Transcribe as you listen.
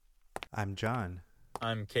I'm John.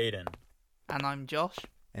 I'm Caden. And I'm Josh.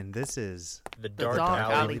 And this is The The Dark, Dark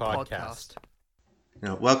Alley, Alley Podcast.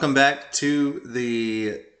 Welcome back to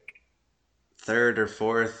the third or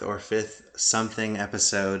fourth or fifth something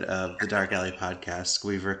episode of the Dark Alley Podcast.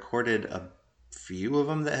 We've recorded a few of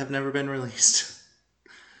them that have never been released.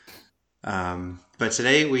 But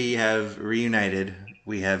today we have reunited.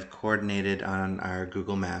 We have coordinated on our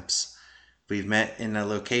Google Maps. We've met in a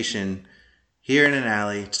location here in an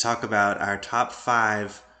alley to talk about our top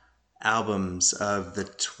 5 albums of the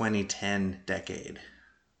 2010 decade.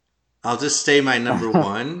 I'll just say my number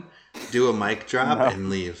one, do a mic drop,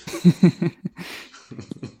 and leave.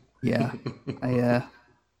 Yeah,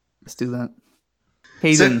 let's do that.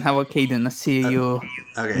 Caden, how about Caden? Let's see your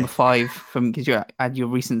number 5 from because you had your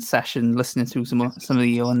recent session listening through some of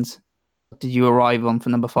the ones. What did you arrive on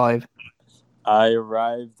for number 5? I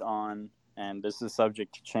arrived on, and this is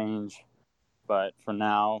subject to change, but for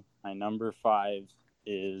now, my number 5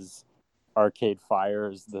 is Arcade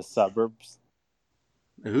Fire's The Suburbs.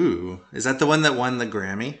 Ooh, is that the one that won the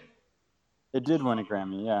Grammy? It did win a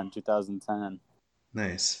Grammy, yeah, in 2010.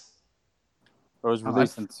 Nice. It was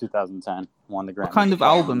released in 2010, won the Grammy. What kind of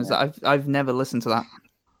album is that? I've never listened to that.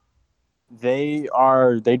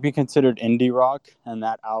 They'd be considered indie rock, and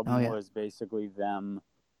that album was basically them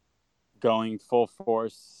going full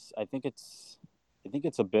force. I think it's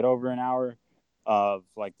a bit over an hour of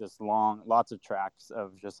like this long, lots of tracks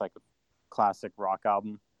of just like a classic rock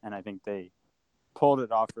album, and I think they pulled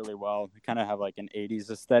it off really well. They kind of have like an 80s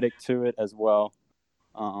aesthetic to it as well,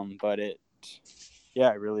 but I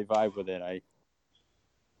really vibe with it.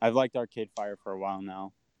 I've liked Arcade Fire for a while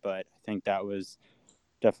now, but I think that was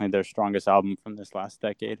definitely their strongest album from this last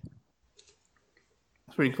decade.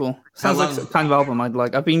 It's pretty cool. Sounds like the kind of album I'd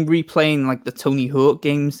like. I've been replaying like the Tony Hawk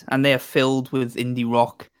games, and they are filled with indie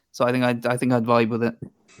rock. So I think I'd vibe with it.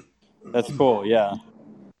 That's cool. Yeah.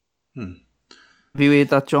 Have you heard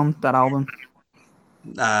that, John? That album?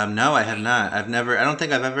 No, I have not. I don't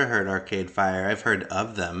think I've ever heard Arcade Fire. I've heard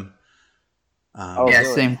of them. Really?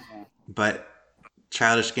 Same. But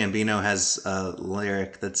Childish Gambino has a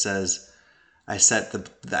lyric that says, I set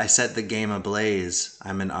the game ablaze.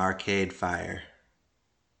 I'm an arcade fire."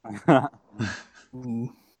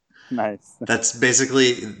 Ooh. Nice. That's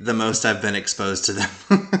basically the most I've been exposed to them.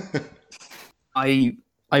 I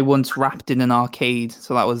once rapped in an arcade,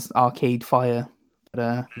 so that was Arcade Fire.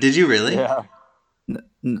 But, Did you really? Yeah.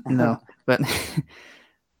 No, but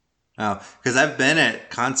Oh, because I've been at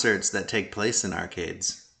concerts that take place in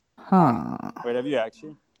arcades. Wait, have you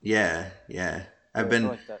actually? Yeah. I've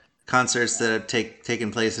been concerts that have taken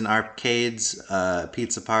place in arcades,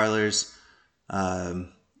 pizza parlors,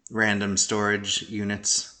 random storage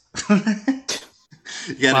units.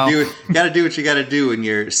 You gotta do what you gotta do when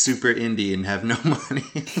you're super indie and have no money.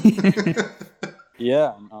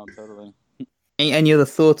 Yeah, no, totally. Any other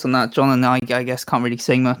thoughts on that, John? And I guess can't really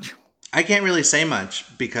say much. I can't really say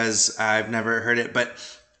much because I've never heard it, but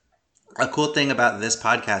a cool thing about this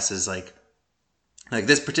podcast is like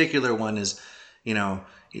this particular one is, Caden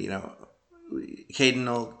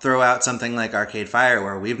will throw out something like Arcade Fire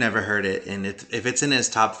where we've never heard it, and if it's in his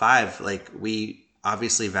top 5, like we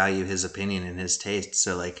obviously value his opinion and his taste,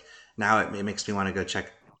 so like now it makes me want to go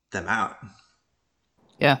check them out.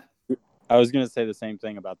 Yeah. I was going to say the same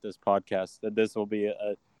thing about this podcast, that this will be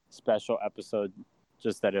a special episode,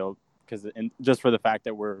 just for the fact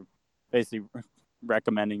that we're basically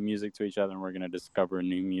recommending music to each other and we're going to discover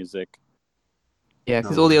new music. Yeah,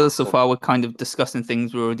 because all the others so far we're kind of discussing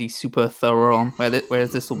things we're already super thorough on,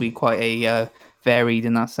 whereas this will be quite a varied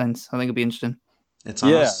in that sense. I think it'll be interesting. It's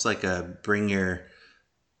almost like a bring your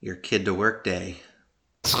kid to work day.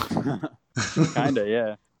 Kinda,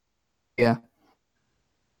 yeah. Yeah.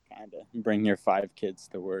 Kinda. Bring your 5 kids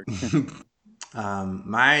to work.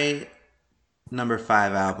 My number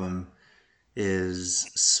 5 album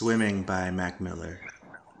is Swimming by Mac Miller.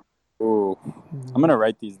 Ooh. I'm going to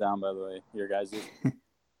write these down, by the way, your guys'.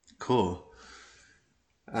 Cool.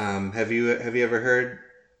 Have you ever heard,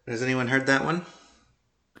 has anyone heard that one?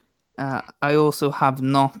 I also have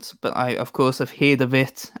not, but I've heard of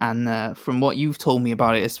it, and from what you've told me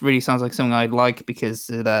about it, it really sounds like something I'd like because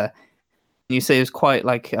you say it's quite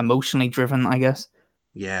like emotionally driven, I guess.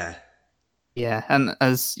 Yeah. Yeah, and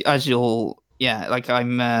as you'll, like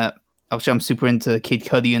I'm super into Kid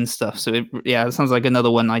Cudi and stuff, so it sounds like another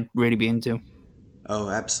one I'd really be into. Oh,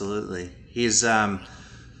 absolutely. He's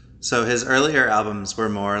so his earlier albums were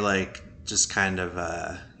more like just kind of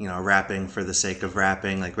rapping for the sake of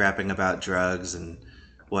rapping, like rapping about drugs and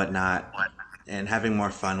whatnot, and having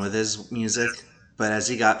more fun with his music. But as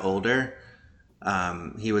he got older,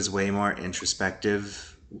 he was way more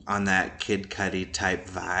introspective on that Kid Cudi type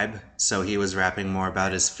vibe. So he was rapping more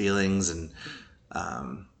about his feelings, and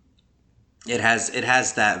it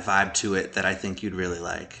has that vibe to it that I think you'd really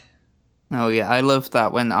like. Oh yeah, I love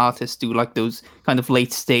that when artists do like those kind of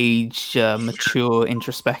late stage, mature,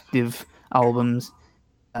 introspective albums.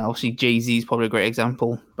 Obviously, Jay-Z is probably a great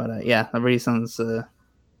example, but yeah, that really sounds. It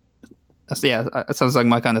sounds like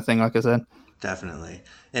my kind of thing. Like I said, definitely,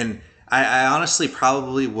 and I honestly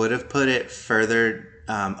probably would have put it further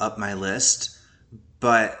up my list,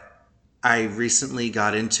 but I recently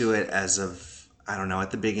got into it as of, I don't know,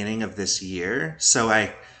 at the beginning of this year, so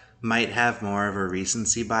I might have more of a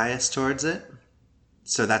recency bias towards it.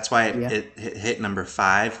 So that's why it hit number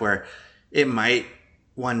 5, where it might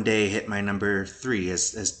one day hit my number 3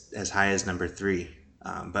 as high as number 3.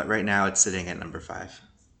 But right now it's sitting at number 5.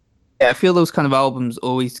 Yeah, I feel those kind of albums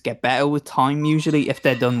always get better with time, usually, if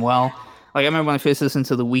they're done well. Like, I remember when I first listened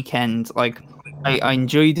to The Weeknd, like, I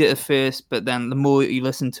enjoyed it at first, but then the more you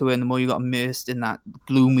listen to it and the more you got immersed in that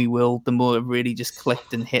gloomy world, the more it really just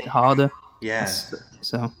clicked and hit harder. Yeah.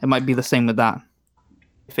 So it might be the same with that,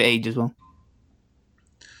 if it ages well.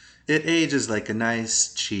 It ages like a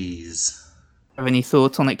nice cheese. Have any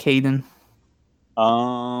thoughts on it, Caden?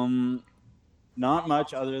 Not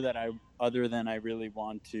much other than I really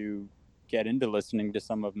want to get into listening to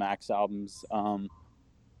some of Mac's albums.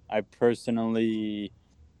 I personally,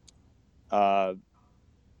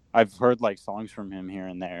 I've heard like songs from him here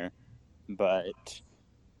and there, but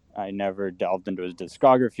I never delved into his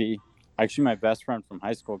discography. Actually, my best friend from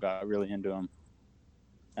high school got really into him,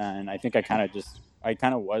 and I think I kind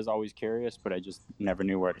of was always curious, but I just never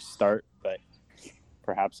knew where to start. But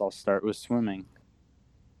perhaps I'll start with swimming.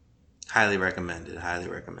 Highly recommended. Highly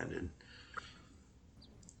recommended.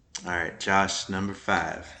 All right, Josh, number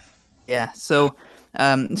 5. Yeah, so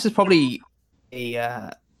this is probably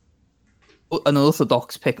an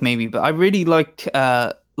unorthodox pick, maybe, but I really like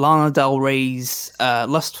Lana Del Rey's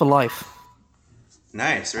 "Lust for Life."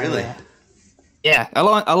 Nice, really. Yeah, a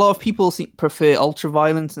lot of people prefer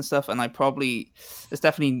ultra-violence and stuff, and it's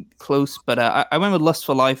definitely close. But I went with Lust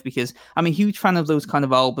for Life because I'm a huge fan of those kind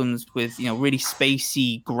of albums with really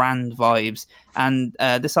spacey, grand vibes, and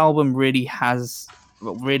this album really has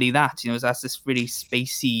that. It has this really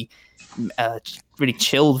spacey, really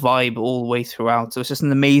chilled vibe all the way throughout. So it's just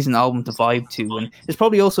an amazing album to vibe to, and it's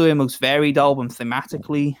probably also a most varied album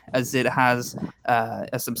thematically, as it has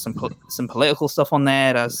some political stuff on there.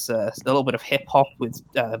 It has a little bit of hip hop with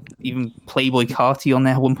even Playboy Carti on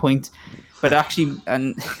there at one point. But actually,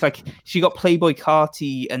 and like she got Playboy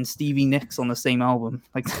Carti and Stevie Nicks on the same album,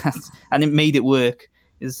 like that, and it made it work.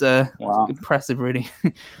 Is wow. Impressive, really.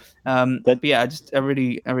 But yeah, I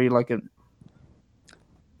really like it.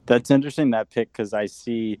 That's interesting, that pick, because I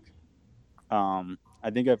see, I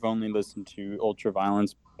think I've only listened to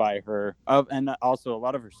Ultraviolence by her, and also a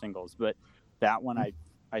lot of her singles, but that one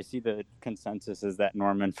I see the consensus is that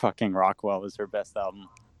Norman fucking Rockwell is her best album.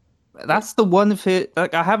 That's the one of it.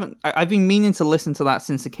 Like I've been meaning to listen to that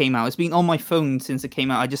since it came out. It's been on my phone since it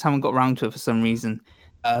came out. I just haven't got around to it for some reason.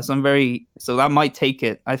 So that might take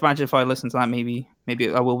it. I imagine if I listen to that, maybe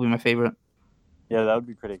that will be my favorite. Yeah, that would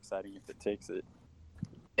be pretty exciting if it takes it.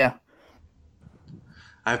 Yeah.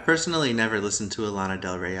 I've personally never listened to a Lana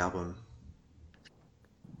Del Rey album.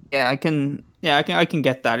 Yeah, I can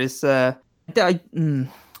get that. It's I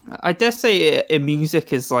dare say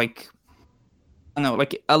music is like, I don't know,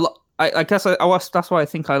 like a lot. I guess that's why I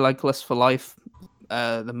think I like Lust for Life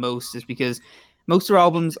the most, is because most of her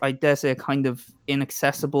albums, I dare say, are kind of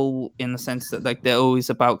inaccessible in the sense that like they're always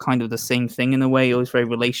about kind of the same thing in a way, always very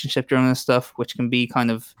relationship driven and stuff, which can be kind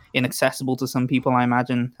of inaccessible to some people, I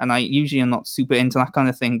imagine. And I usually am not super into that kind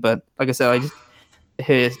of thing, but like I said, I just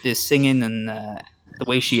hear this singing and the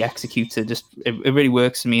way she executes it, just it really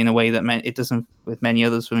works for me in a way that it doesn't with many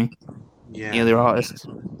others for me. Yeah. Many other artists.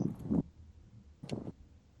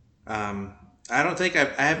 I don't think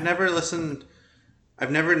I've never listened.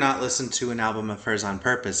 I've never not listened to an album of hers on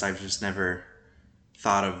purpose. I've just never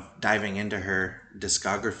thought of diving into her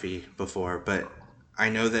discography before, but I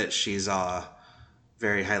know that she's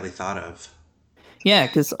very highly thought of. Yeah,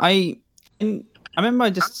 because I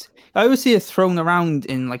remember I always see her thrown around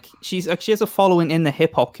in like she has a following in the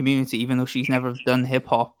hip hop community, even though she's never done hip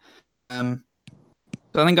hop. So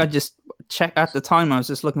I think I just checked at the time. I was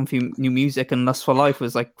just looking for new music, and Lust for Life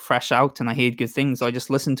was like fresh out, and I heard good things. So I just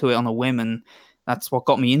listened to it on a whim, and that's what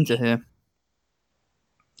got me into her.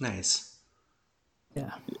 Nice.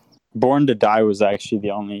 Yeah. Born to Die was actually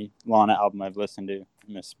the only Lana album I've listened to.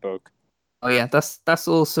 I misspoke. Oh yeah, that's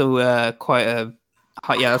also quite a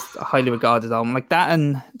Yeah, that's a highly regarded album. Like that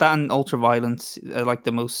and Ultraviolence are like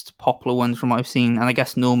the most popular ones from what I've seen, and I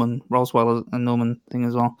guess Norman Roswell a Norman thing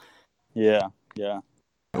as well. Yeah.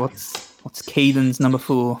 What's Caden's number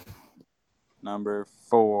 4? Number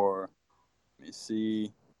 4. Let me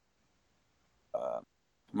see.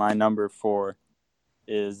 My number 4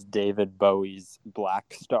 is David Bowie's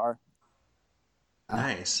Black Star.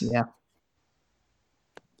 Nice. Yeah.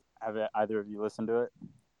 Have either of you listened to it?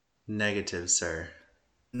 Negative, sir.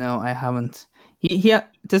 No, I haven't. He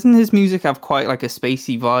doesn't his music have quite like a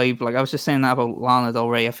spacey vibe? Like I was just saying that about Lana Del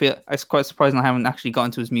Rey. I feel it's quite surprising I haven't actually got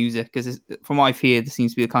into his music because from what I've heard, it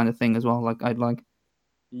seems to be the kind of thing as well. Like I'd like.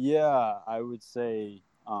 Yeah, I would say.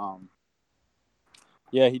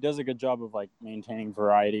 Yeah, he does a good job of like maintaining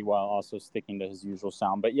variety while also sticking to his usual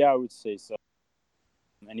sound. But yeah, I would say so.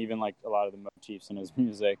 And even like a lot of the motifs in his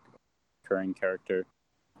music, recurring character.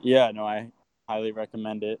 Yeah, no, I highly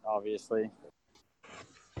recommend it. Obviously.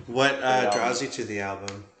 What draws you to the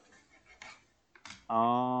album?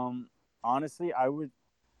 Honestly, I would.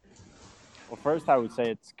 Well, first I would say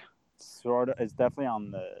it's definitely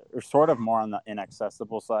on sort of more on the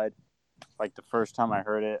inaccessible side. Like the first time I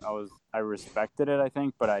heard it, I respected it, I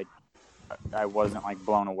think, but I wasn't like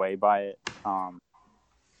blown away by it. Or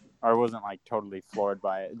I wasn't like totally floored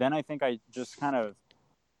by it. Then I think I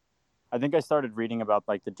started reading about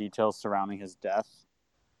like the details surrounding his death,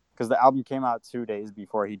 because the album came out 2 days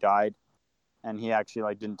before he died, and he actually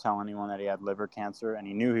like didn't tell anyone that he had liver cancer, and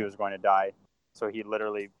he knew he was going to die, so he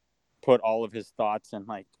literally put all of his thoughts and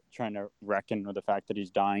like trying to reckon with the fact that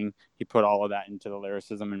he's dying. He put all of that into the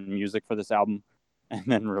lyricism and music for this album, and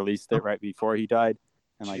then released it right before he died,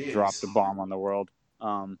 and like dropped a bomb on the world.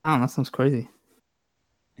 Oh, that sounds crazy.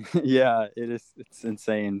 Yeah, it is. It's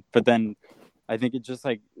insane. But then I think it just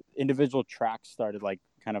like individual tracks started like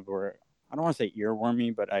kind of were, I don't want to say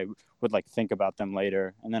earwormy, but I would like think about them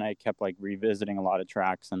later, and then I kept like revisiting a lot of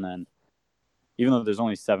tracks, and then even though there's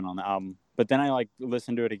only 7 on the album, but then I like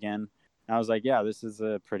listened to it again, and I was like, yeah, this is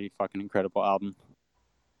a pretty fucking incredible album.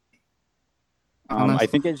 I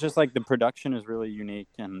think it's just like the production is really unique,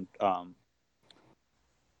 and I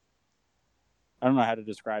don't know how to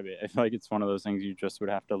describe it. I feel like it's one of those things you just would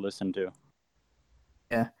have to listen to.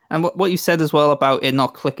 Yeah, and what you said as well about it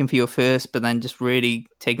not clicking for you first, but then just really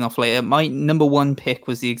taking off later. My number 1 pick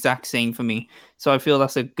was the exact same for me, so I feel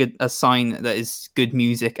that's a sign that is good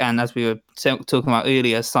music, and as we were talking about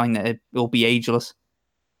earlier, a sign that it will be ageless.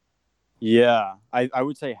 Yeah, I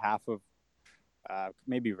would say half of,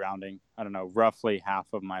 maybe rounding, I don't know, roughly half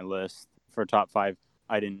of my list for top 5,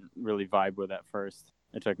 I didn't really vibe with at first.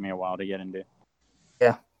 It took me a while to get into.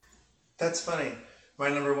 Yeah, that's funny. My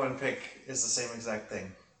number 1 pick is the same exact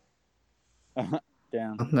thing.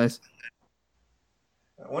 Damn. Nice.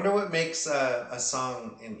 I wonder what makes a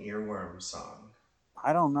song an earworm song.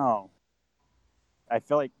 I don't know. I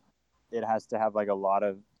feel like it has to have like a lot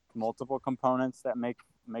of multiple components that make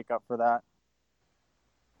up for that.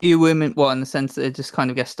 Earworm in what, in the sense that it just kind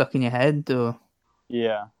of gets stuck in your head, or?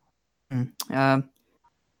 Yeah. We're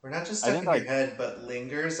not just stuck in your head, but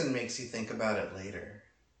lingers and makes you think about it later.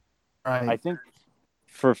 Right. I think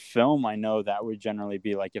for film, I know that would generally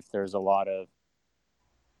be like if there's a lot of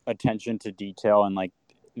attention to detail and like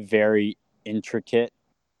very intricate,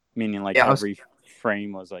 meaning like every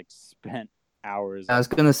frame was like spent hours. I was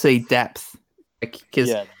gonna say depth, because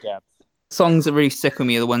depth. Songs that really stick with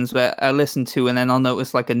me are the ones where I listen to and then I'll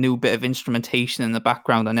notice like a new bit of instrumentation in the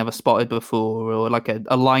background I never spotted before, or like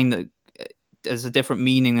a line that has a different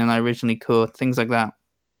meaning than I originally caught, things like that.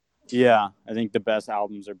 Yeah, I think the best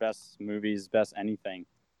albums or best movies, best anything,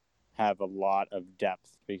 have a lot of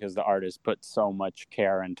depth because the artist put so much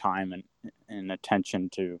care and time and attention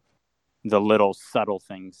to the little subtle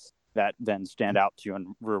things that then stand out to you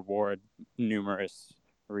and reward numerous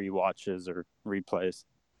rewatches or replays.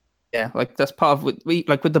 Yeah, like that's part of what we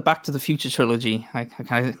like with the Back to the Future trilogy.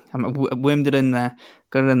 I wormed it in there,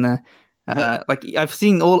 got it in there. Like I've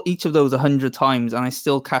seen each of those 100 times, and I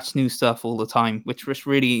still catch new stuff all the time, which just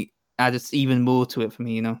really adds even more to it for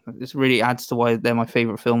me. You know, this really adds to why they're my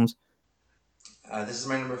favorite films. This is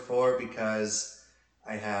my number 4 because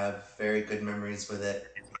I have very good memories with it.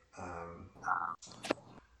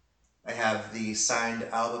 I have the signed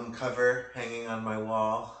album cover hanging on my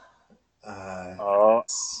wall.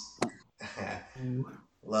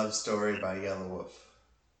 Love Story by Yellow Wolf.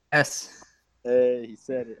 Yes. Hey, he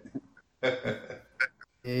said it.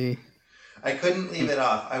 Hey. I couldn't leave it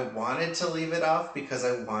off. I wanted to leave it off because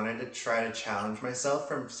I wanted to try to challenge myself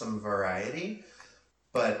from some variety.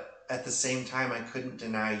 But at the same time, I couldn't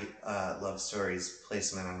deny Love Story's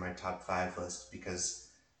placement on my top 5 list because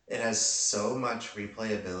it has so much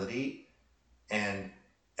replayability and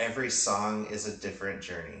every song is a different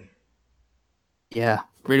journey. Yeah,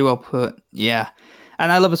 really well put. Yeah.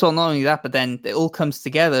 And I love as well, not only that, but then it all comes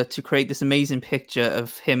together to create this amazing picture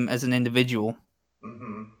of him as an individual.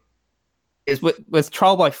 Mm-hmm. Is with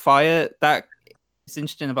Trial by Fire, that it's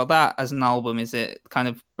interesting about that as an album is it kind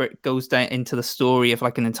of goes down into the story of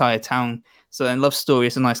like an entire town. So then Love Story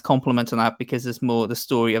is a nice complement to that because it's more the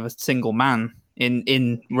story of a single man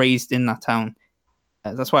in raised in that town.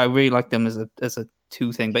 That's why I really like them as a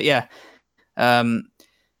two thing. But yeah, I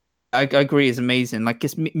agree, it's amazing. Like,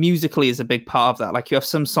 it's musically is a big part of that. Like, you have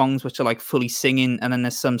some songs which are like fully singing, and then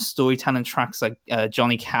there's some storytelling tracks like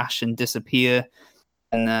Johnny Cash and Disappear,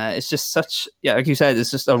 and it's just such, yeah, like you said,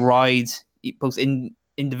 it's just a ride, both in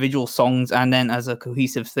individual songs and then as a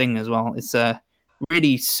cohesive thing as well. It's a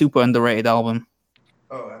really super underrated album.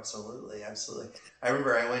 Oh, absolutely, absolutely. I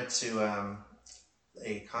remember I went to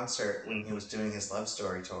a concert when he was doing his Love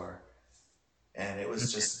Story tour, and it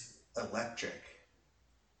was just electric.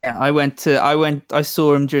 Yeah, I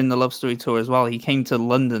saw him during the Love Story tour as well. He came to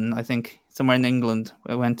London, I think, somewhere in England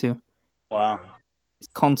I went to. Wow. His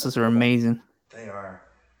concerts are amazing. They are.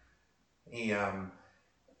 He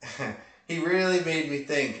he really made me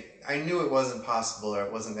think. I knew it wasn't possible or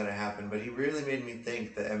it wasn't going to happen, but he really made me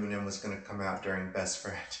think that Eminem was going to come out during Best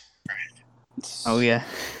Friend. Oh yeah.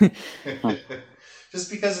 Just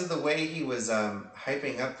because of the way he was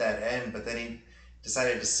hyping up that end, but then he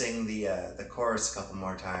decided to sing the chorus a couple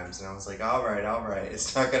more times, and I was like, all right,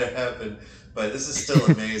 it's not going to happen, but this is still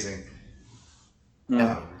amazing.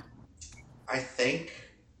 Yeah. I think,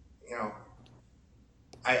 you know,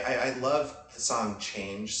 I love the song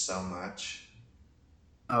Change so much.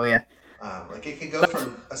 Oh yeah. Like, it could go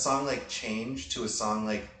from a song like Change to a song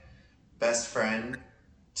like Best Friend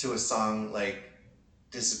to a song like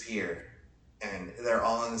Disappear, and they're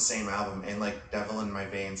all on the same album, and like Devil in My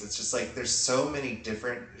Veins. It's just like there's so many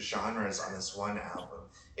different genres on this one album.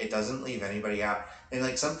 It doesn't leave anybody out. And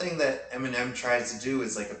like something that Eminem tries to do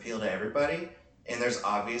is like appeal to everybody, and there's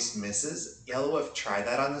obvious misses. Yellow tried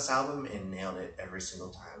that on this album and nailed it every single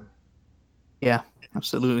time. Yeah,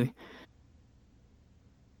 absolutely.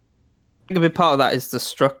 I think a big part of that is the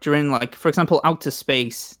structuring. Like, for example, Out to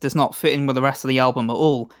Space does not fit in with the rest of the album at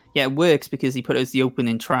all. Yeah, it works because he put it as the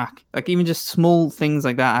opening track. Like, even just small things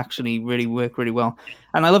like that actually really work really well.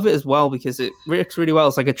 And I love it as well because it works really well.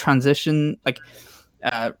 It's like a transition,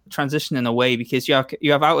 transition in a way, because you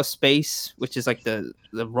have Outer Space, which is like the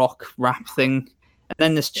rock rap thing, and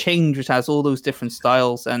then this Change, which has all those different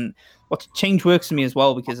styles. And what Change works for me as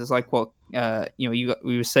well because it's like what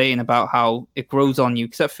we were saying about how it grows on you.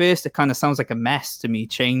 Because at first it kind of sounds like a mess to me,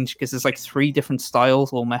 Change, because there's like three different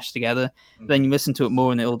styles all meshed together. Mm-hmm. Then you listen to it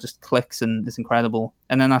more and it all just clicks and it's incredible.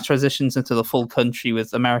 And then that transitions into the full country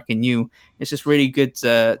with American You. It's just really good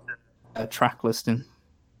track listing.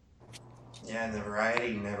 Yeah, and the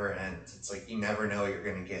variety never ends. It's like you never know what you're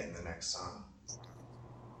going to get in the next song.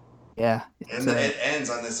 Yeah. And it ends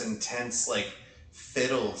on this intense, like,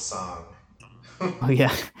 fiddle song. Oh,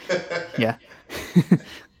 yeah. Yeah.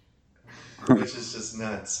 Which is just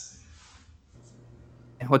nuts.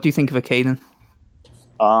 What do you think of a Caden?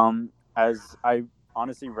 As I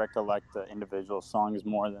honestly recollect the individual songs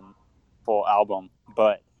more than full album,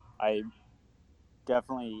 but I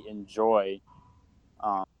definitely enjoy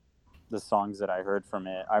the songs that I heard from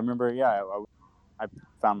it. I remember, I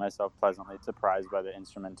found myself pleasantly surprised by the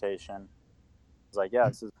instrumentation. I was like, yeah,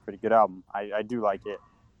 this is a pretty good album. I do like it.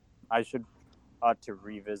 I ought to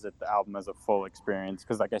revisit the album as a full experience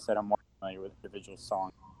because, like I said, I'm more familiar with individual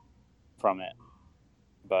songs from it.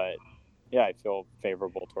 But yeah, I feel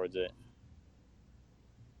favorable towards it.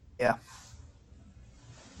 Yeah.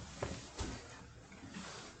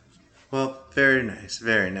 Well, very nice,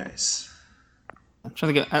 very nice. I'm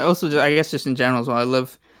trying to get. Also, I guess just in general as well, I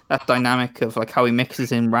love that dynamic of like how he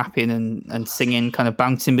mixes in rapping and singing, kind of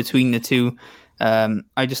bouncing between the two.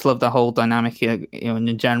 I just love that whole dynamic,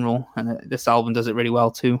 in general, and this album does it really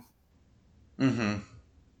well too. Mm-hmm.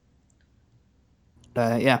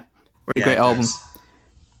 Yeah, really great album.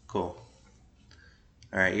 Cool.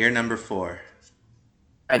 All right, you're number 4.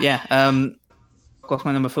 Yeah. What's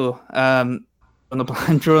my number 4?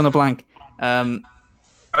 Drawing a blank. Right,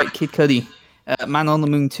 Kid Cudi. Man on the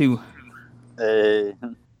Moon 2. Hey.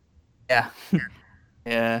 Yeah.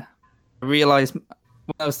 Yeah. I realized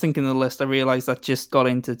when I was thinking of the list, I realized that just got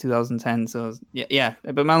into 2010. So yeah.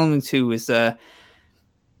 But Man on the Moon 2 is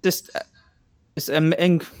it's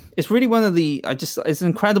really one of the it's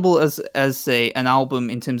incredible as an album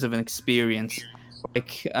in terms of an experience.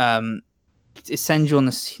 Like it sends you on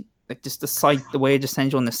this, like, just the way it just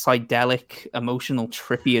sends you on this psychedelic, emotional,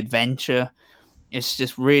 trippy adventure. it's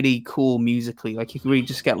just really cool musically. Like, you can really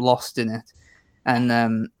just get lost in it.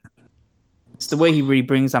 And it's the way he really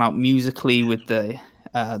brings that out musically with the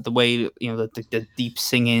way, the deep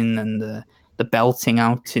singing and the belting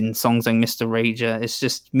out in songs like Mr. Rager. It's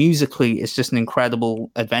just musically, it's just an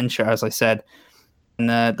incredible adventure, as I said. And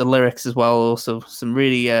the lyrics as well, also some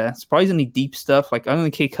really surprisingly deep stuff. Like, I don't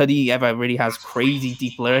think Kid Cudi ever really has crazy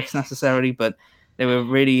deep lyrics necessarily, but they were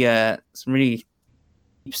really some really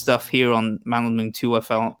deep stuff here on Man on the Moon 2. I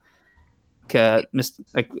felt Mr.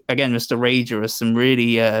 Rager has some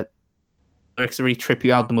really lyrics that really trip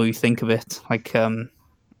you out the more you think of it. Like, I'm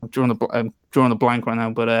drawing a blank right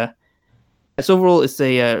now, but it's overall, it's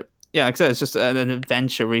a like I said, it's just an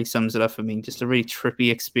adventure. Really sums it up for me. Just a really trippy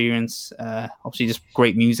experience. Obviously, just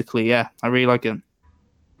great musically. Yeah, I really like it.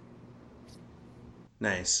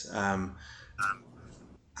 Nice.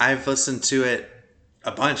 I've listened to it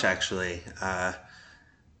a bunch, actually.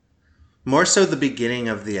 More so the beginning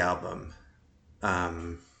of the album.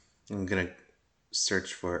 I'm gonna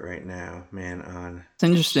search for it right now. Man on. It's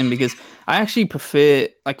interesting because I actually prefer,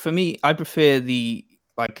 like, for me, I prefer the,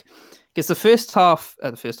 like, because the first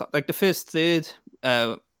third,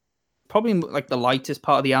 probably like the lightest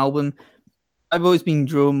part of the album. I've always been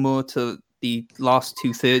drawn more to the last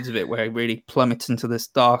 2/3 of it, where it really plummets into this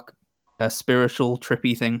dark, spiritual,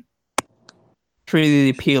 trippy thing. It's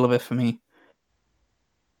really the appeal of it for me.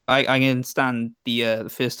 I understand the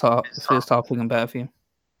first half. The first half looking better for you.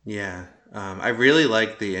 Yeah, I really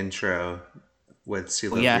like the intro with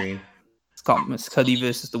CeeLo Green. It's got Miss Cudi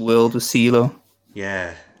versus the World with CeeLo.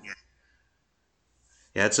 Yeah,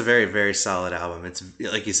 it's a very, very solid album. It's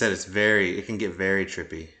like you said, it can get very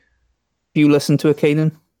trippy. You listen to it,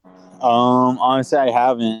 Caden? Honestly, I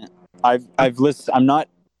haven't. I've listened. I'm not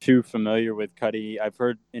too familiar with Cudi. I've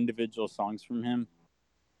heard individual songs from him,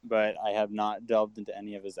 but I have not delved into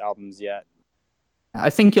any of his albums yet. I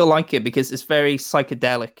think you'll like it because it's very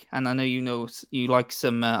psychedelic, and I know you like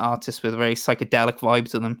some artists with very psychedelic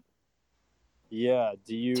vibes to them. Yeah,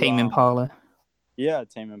 do you Tame Impala? Yeah,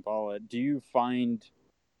 Tame Impala. Do you find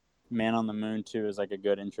Man on the Moon 2 is like a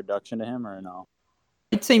good introduction to him, or no?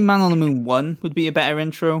 I'd say Man on the Moon 1 would be a better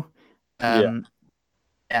intro.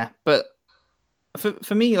 Yeah, but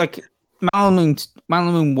for me, like, Man on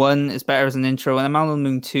the Moon 1 is better as an intro, and Man on the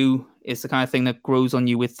Moon 2 is the kind of thing that grows on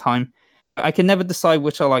you with time. I can never decide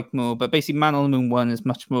which I like more, but basically Man on the Moon 1 is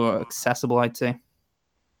much more accessible, I'd say.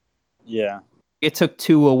 Yeah. It took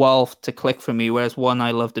 2 a while to click for me, whereas 1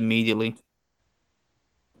 I loved immediately.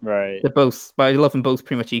 Right. They're both, but I love them both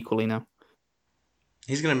pretty much equally now.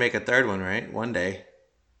 He's going to make a third one, right? One day.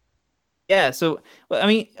 Yeah, so, I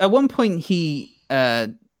mean, at one point he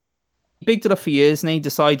bigged it up for years and he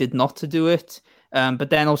decided not to do it. But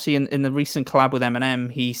then obviously in the recent collab with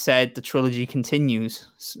Eminem, he said the trilogy continues,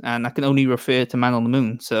 and I can only refer to Man on the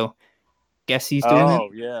Moon. So, guess he's doing it. Oh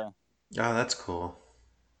yeah. Oh, that's cool.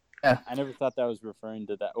 Yeah. I never thought that was referring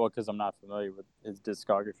to that. Well, because I'm not familiar with his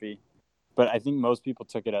discography, but I think most people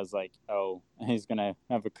took it as like, oh, he's gonna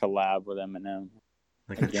have a collab with Eminem,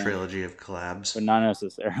 like again. A trilogy of collabs, but not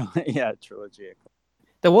necessarily. Yeah, trilogy.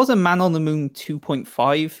 There was a Man on the Moon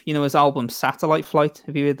 2.5, his album Satellite Flight.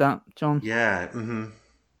 Have you heard that, John? Yeah. Mm-hmm.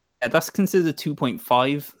 Yeah, that's considered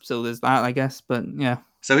 2.5, so there's that, I guess, but yeah.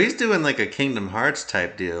 So he's doing like a Kingdom Hearts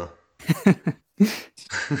type deal.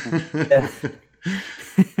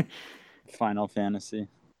 Final Fantasy.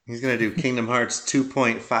 He's going to do Kingdom Hearts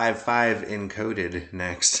 2.55 encoded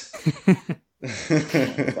next.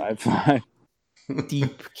 5.5.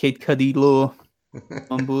 Deep Kid Cudi lore.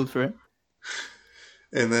 On board for it.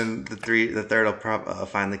 And then the third will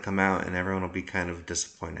finally come out, and everyone will be kind of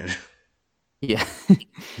disappointed. Yeah.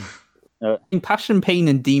 In Passion, Pain,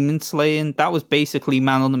 and Demon Slaying, that was basically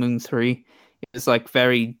Man on the Moon 3. It was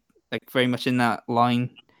very much in that line.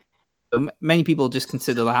 But many people just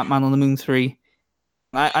consider that Man on the Moon 3.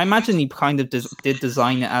 I imagine he kind of did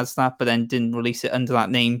design it as that, but then didn't release it under that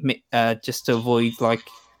name, just to avoid like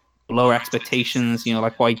lower expectations.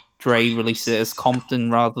 Like why Dre released it as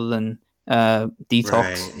Compton rather than Detox.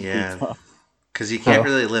 Right, yeah. Because you can't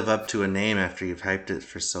really live up to a name after you've hyped it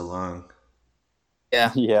for so long.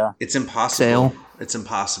 Yeah. Yeah. It's impossible. It's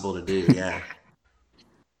impossible to do, yeah.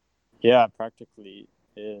 Yeah, practically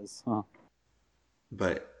is. Huh.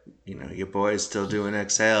 But, your boy's still doing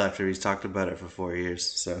Exhale after he's talked about it for 4 years,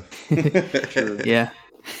 so. Yeah.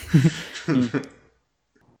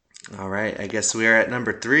 All right, I guess we are at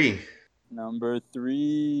number 3. Number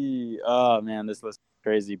 3. Oh, man, this list is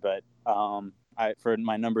crazy, but for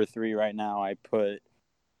my number 3 right now, I put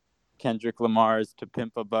Kendrick Lamar's To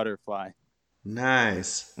Pimp a Butterfly.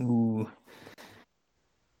 Nice. Ooh.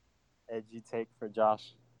 Edgy take for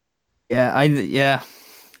Josh. I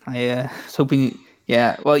was hoping.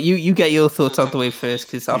 Yeah, well, you get your thoughts out the way first,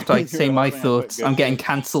 because after I say my thoughts, I'm getting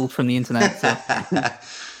cancelled from the internet. So.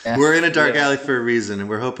 Yeah. We're in a dark alley for a reason, and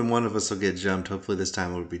we're hoping one of us will get jumped. Hopefully this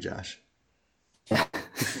time it'll be Josh. Yeah.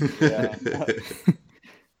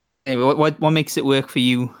 Anyway, what makes it work for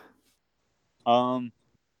you?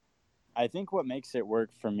 I think what makes it work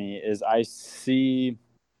for me is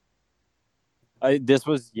this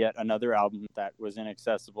was yet another album that was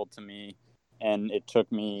inaccessible to me, and it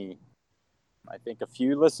took me, I think, a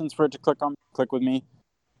few listens for it to click with me,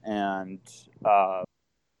 and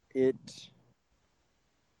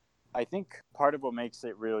I think part of what makes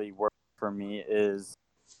it really work for me is,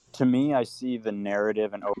 to me, I see the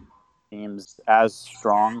narrative and themes as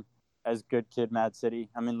strong as Good Kid, Mad City.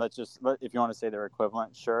 I mean, if you want to say they're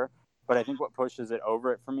equivalent, sure. But I think what pushes it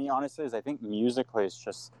over it for me, honestly, is I think musically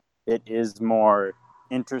it is more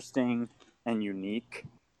interesting and unique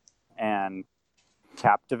and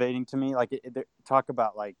captivating to me. Like, talk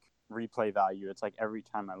about like replay value. It's like every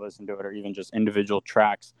time I listen to it, or even just individual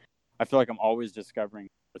tracks, I feel like I'm always discovering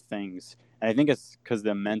things. And I think it's because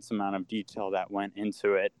the immense amount of detail that went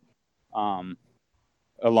into it,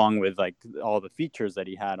 along with like all the features that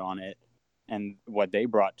he had on it and what they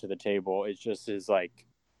brought to the table. It just is like,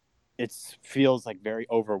 it feels like very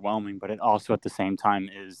overwhelming, but it also at the same time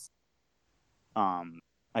is, I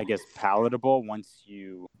guess, palatable once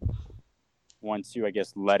you I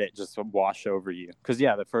guess let it just wash over you. Because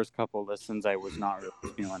the first couple listens I was not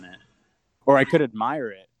really feeling it, or I could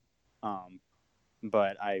admire it,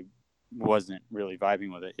 but I wasn't really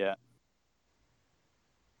vibing with it yet.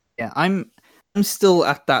 Yeah, I'm still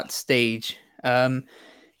at that stage,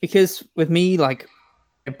 because with me, like,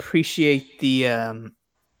 I appreciate the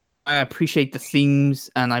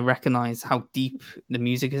themes, and I recognize how deep the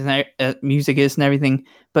music is and everything,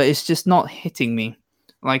 but it's just not hitting me.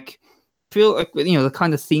 Like, I feel like, the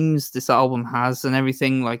kind of themes this album has and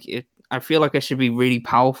everything, like, I feel like I should be really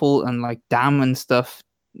powerful, and like Damn and stuff,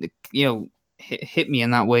 hit me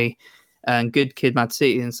in that way, and Good Kid, Mad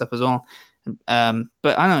City and stuff as well. But I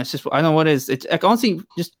don't know, it's just, I don't know what it is. It's like, honestly,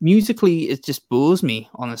 just musically, it just bores me,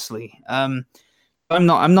 honestly. I'm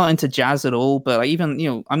not into jazz at all, but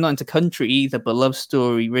even, I'm not into country either, but Love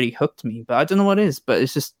Story really hooked me. But I don't know what it is, but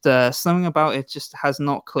it's just something about it just has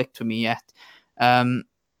not clicked for me yet.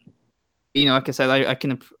 Like I said,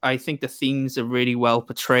 I think the themes are really well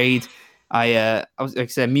portrayed. I was, like I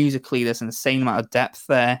said, musically, there's an insane amount of depth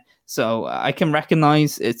there, so I can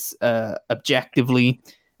recognize it's objectively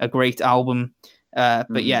a great album.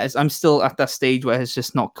 But yeah, I'm still at that stage where it's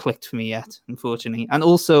just not clicked for me yet, unfortunately. And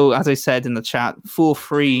also, as I said in the chat,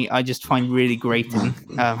 4-3 I just find really grating.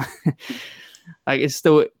 Like, it's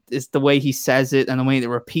the way he says it and the way it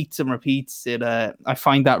repeats and repeats it. I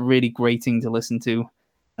find that really grating to listen to.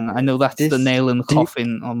 And I know that's the nail in the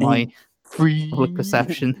coffin on my public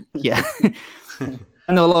perception. Yeah.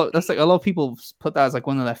 I know a lot of people put that as like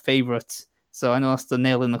one of their favorites. So I know that's the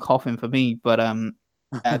nail in the coffin for me. But I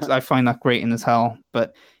find that grating as hell.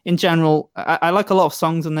 But in general, I like a lot of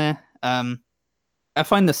songs in there. I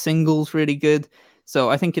find the singles really good. So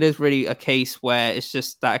I think it is really a case where it's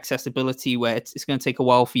just that accessibility where it's going to take a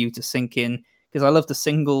while for you to sink in, because I love the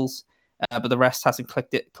singles, but the rest hasn't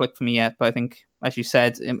clicked for me yet. But I think, as you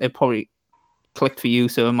said, it probably clicked for you,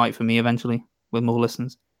 so it might for me eventually with more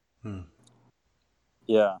listens.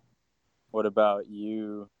 Yeah. What about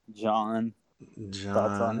you, John?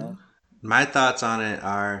 Thoughts on it? My thoughts on it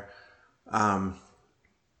are, I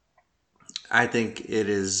think it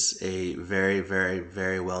is a very, very,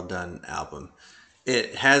 very well done album.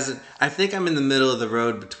 It hasn't. I think I'm in the middle of the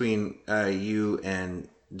road between you and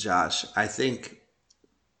Josh. I think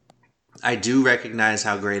I do recognize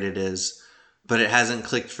how great it is, but it hasn't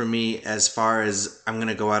clicked for me as far as I'm going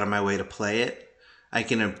to go out of my way to play it. I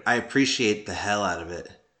appreciate the hell out of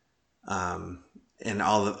it, and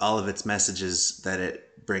all of its messages that it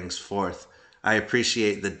brings forth. I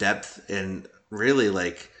appreciate the depth and really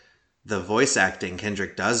like the voice acting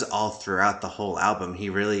Kendrick does all throughout the whole album. He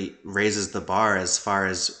really raises the bar as far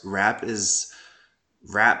as rap,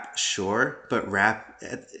 sure, but rap,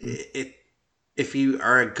 if you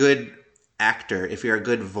are a good actor, if you're a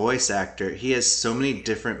good voice actor, he has so many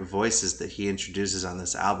different voices that he introduces on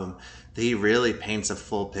this album that he really paints a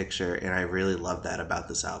full picture, and I really love that about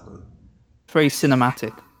this album. Very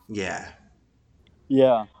cinematic. Yeah.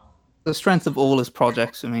 The strength of all his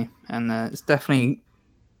projects for me, and it's definitely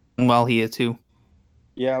well here too.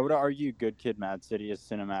 Yeah, I would argue Good Kid, Mad City is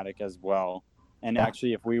cinematic as well. And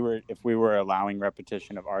actually, if we were allowing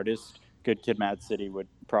repetition of artists, Good Kid, Mad City would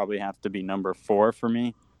probably have to be number 4 for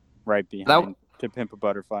me, right behind To Pimp a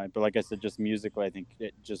Butterfly. But like I said, just musically, I think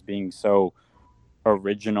it just being so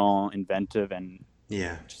original, inventive, and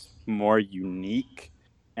just more unique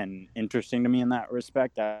and interesting to me in that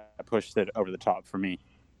respect, that pushed it over the top for me.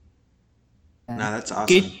 No, that's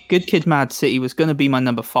awesome. Good Kid, Mad City was going to be my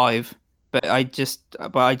number 5, but I just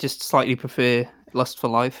slightly prefer Lust for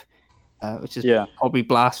Life, which is probably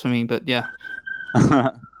blasphemy, but yeah.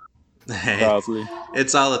 Hey,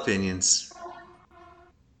 it's all opinions.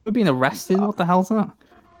 We're being arrested. What the hell's that?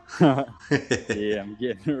 Yeah, I'm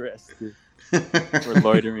getting arrested. We're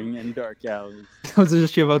loitering in dark alleys. I was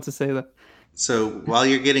just about to say that. So while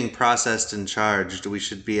you're getting processed and charged, we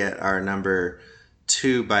should be at our number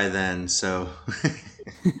 2 by then. So,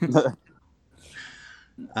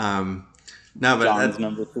 No, but John's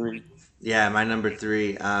number 3. Yeah, my number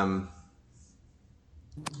 3. Well,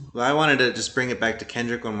 I wanted to just bring it back to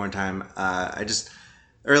Kendrick one more time.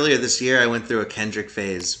 Earlier this year, I went through a Kendrick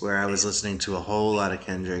phase where I was listening to a whole lot of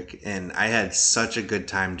Kendrick, and I had such a good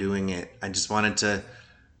time doing it. I just wanted to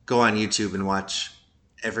go on YouTube and watch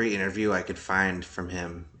every interview I could find from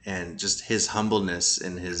him, and just his humbleness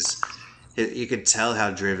and you could tell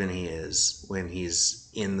how driven he is when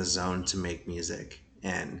he's in the zone to make music,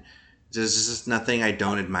 and there's just nothing I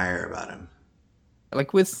don't admire about him.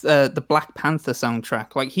 Like with the Black Panther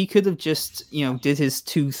soundtrack, like he could have just, did his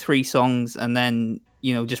 2-3 songs and then,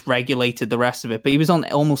 just regulated the rest of it. But he was on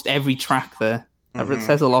almost every track there. That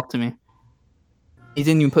says a lot to me. He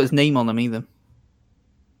didn't even put his name on them either.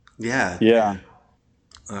 Yeah.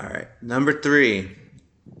 All right. Number 3.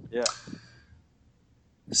 Yeah.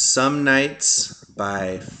 Some Nights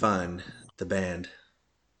by Fun, the band.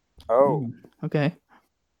 Oh. Okay.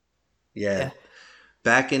 Yeah.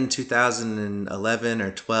 Back in 2011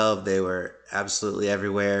 or 12, they were absolutely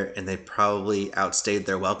everywhere, and they probably outstayed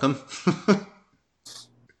their welcome.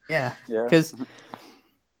 Yeah. Because,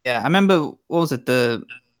 I remember, what was it?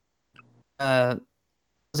 Was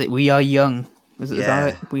it We Are Young? Is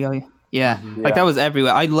that it? We Are Young? Yeah. Like, that was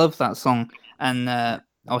everywhere. I love that song. And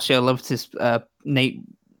also, I loved his Nate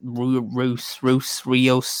Rios,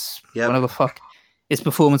 whatever the fuck. His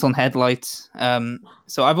performance on Headlights.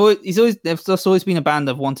 So they've just always been a band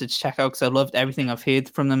I've wanted to check out because I loved everything I've heard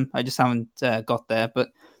from them. I just haven't got there. But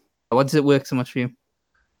why does it work so much for you?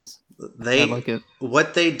 I like it.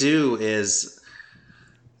 What they do is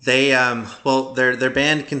they their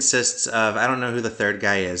band consists of, I don't know who the third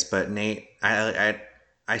guy is, but Nate.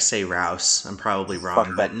 I say Rouse. I'm probably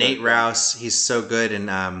wrong, but Nate Rouse. He's so good, and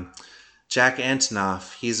Jack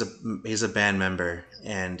Antonoff. He's a band member.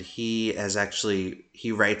 And he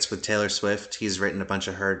writes with Taylor Swift. He's written a bunch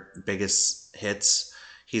of her biggest hits.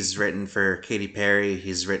 He's written for Katy Perry.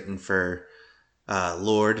 He's written for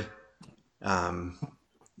Lorde.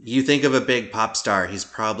 You think of a big pop star, he's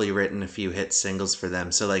probably written a few hit singles for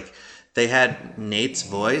them. So like they had Nate's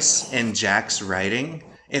voice and Jack's writing.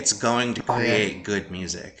 It's going to create good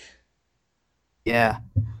music. Yeah.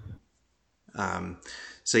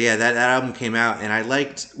 So yeah, that album came out, and I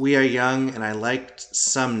liked We Are Young, and I liked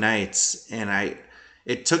Some Nights, and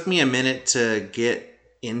it took me a minute to get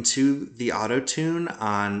into the auto-tune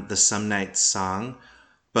on the Some Nights song,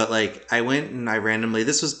 but like I went and I randomly,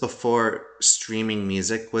 this was before streaming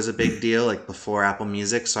music was a big deal, like before Apple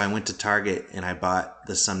Music, so I went to Target and I bought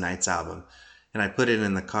the Some Nights album, and I put it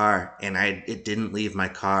in the car, and it didn't leave my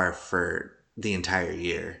car for the entire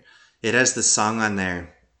year. It has this song on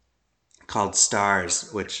there called Stars,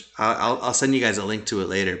 which I'll send you guys a link to it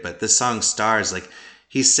later, but this song Stars, like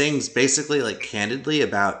he sings basically like candidly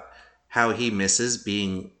about how he misses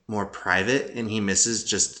being more private, and he misses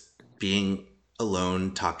just being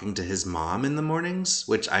alone talking to his mom in the mornings,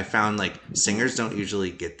 which I found like singers don't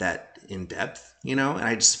usually get that in depth, and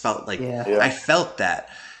I just felt like I felt that.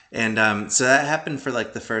 And so that happened for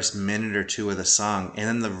like the first minute or two of the song, and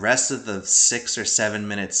then the rest of the 6 or 7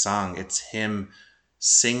 minute song, it's him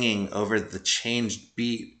singing over the changed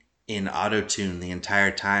beat in auto-tune the entire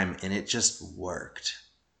time, and it just worked.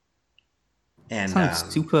 And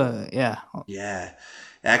sounds super, yeah.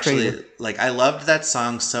 Actually, creative. Like I loved that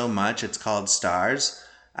song so much. It's called Stars.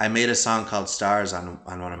 I made a song called Stars on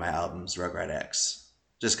one of my albums, Rugrat X,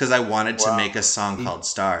 just because I wanted to make a song called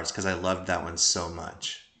Stars because I loved that one so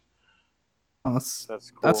much. Oh, that's cool.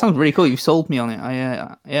 That sounds really cool. You sold me on it.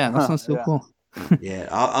 That sounds so cool. Yeah,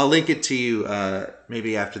 I'll link it to you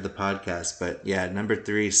maybe after the podcast. But yeah, number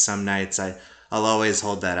 3, Some Nights. I'll always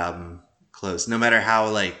hold that album close, no matter how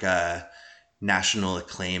like national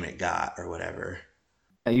acclaim it got or whatever.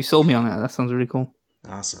 Yeah, you sold me on it. That sounds really cool.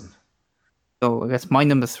 Awesome. So I guess my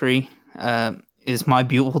number 3 is My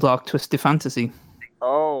Beautiful Dark Twisted Fantasy.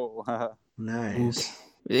 Oh, nice.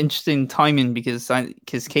 interesting timing because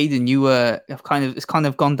Caden, you have it's kind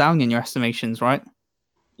of gone down in your estimations, right?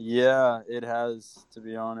 Yeah, it has, to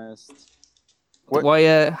be honest.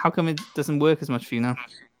 Why? How come it doesn't work as much for you now?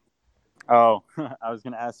 Oh, I was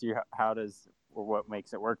gonna ask you what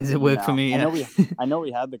makes it work. Does it work now? for me? Yeah. I know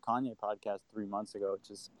we had the Kanye podcast 3 months ago, which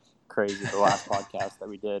is crazy. The last podcast that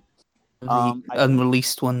we did. The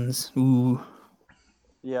unreleased ones. Ooh.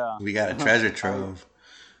 Yeah. We got a treasure trove.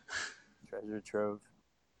 Treasure trove.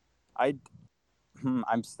 I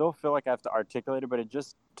still feel like I have to articulate it, but it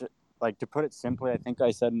just to put it simply, I think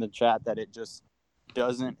I said in the chat that it just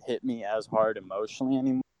doesn't hit me as hard emotionally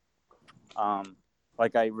anymore.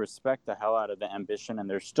 Like I respect the hell out of the ambition, and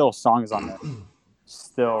there's still songs on there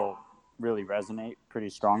still really resonate pretty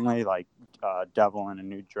strongly, like Devil in a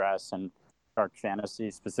New Dress and Dark Fantasy.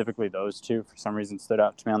 Specifically those two for some reason stood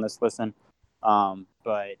out to me on this listen.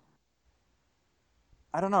 But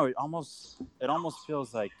I don't know, it almost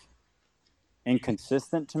feels like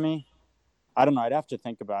inconsistent to me. I don't know, I'd have to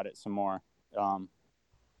think about it some more.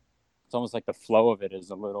 It's almost like the flow of it is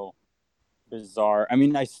a little bizarre. I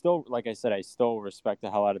mean, I still respect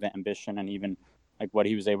the hell out of the ambition, and even like what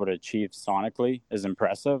he was able to achieve sonically is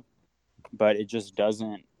impressive, but it just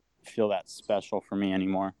doesn't feel that special for me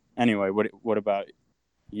anymore. Anyway, what about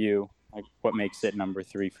you? Like, what makes it number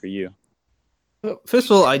 3 for you?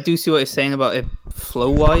 First of all, I do see what you're saying about it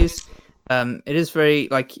flow-wise. It is very,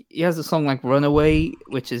 like, he has a song like Runaway,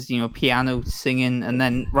 which is, piano singing, and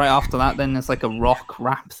then right after that, then there's like a rock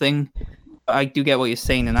rap thing. I do get what you're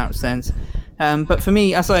saying in that sense. But for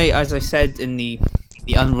me, as I said in the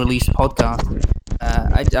unreleased podcast,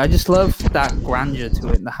 I just love that grandeur to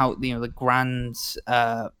it, the grand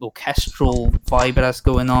orchestral vibe that's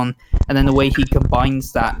going on, and then the way he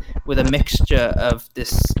combines that with a mixture of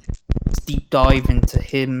this deep dive into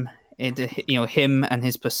him and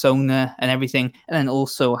his persona and everything, and then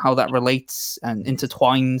also how that relates and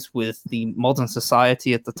intertwines with the modern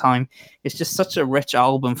society at the time. It's just such a rich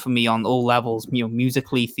album for me on all levels,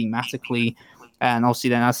 musically, thematically, and obviously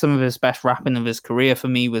then has some of his best rapping of his career for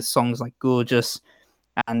me with songs like Gorgeous,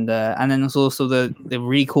 and then there's also the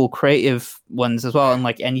really cool creative ones as well,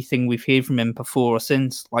 unlike anything we've heard from him before or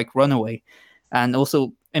since, like Runaway. And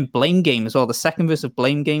also in Blame Game as well, the second verse of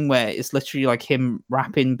Blame Game, where it's literally like him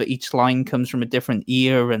rapping, but each line comes from a different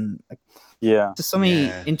ear, and just so many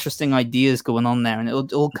interesting ideas going on there, and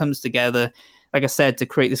it all comes together, like I said, to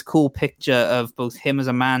create this cool picture of both him as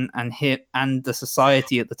a man and the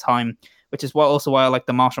society at the time, which is why I like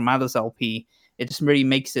the Marshall Mathers LP. It just really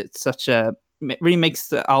makes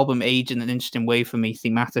the album age in an interesting way for me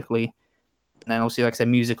thematically, and then obviously, like I said,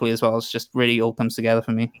 musically as well. It's just really all comes together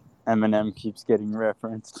for me. Eminem keeps getting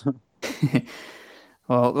referenced.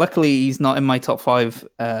 Well, luckily he's not in my top 5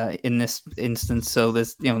 in this instance, so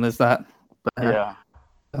there's that. But,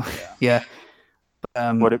 yeah.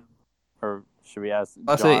 Or should we ask?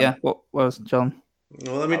 That's it. Yeah. What was John?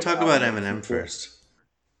 Well, let me talk about Eminem first.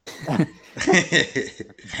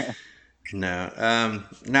 No.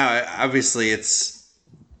 Obviously it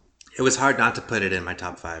was hard not to put it in my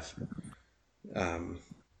top 5.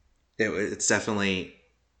 It's definitely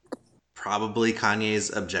probably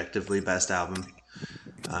Kanye's objectively best album.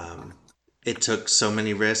 It took so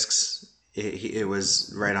many risks. It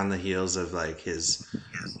was right on the heels of like his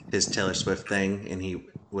Taylor Swift thing, and he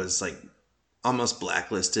was like almost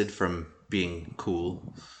blacklisted from being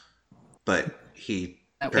cool. But he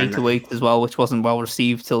 808 as well, which wasn't well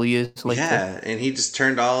received till years later. Yeah, and he just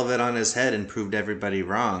turned all of it on his head and proved everybody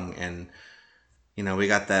wrong. And we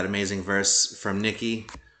got that amazing verse from Nicki.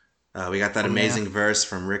 We got that amazing verse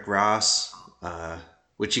from Rick Ross,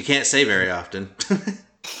 which you can't say very often.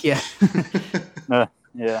 Yeah.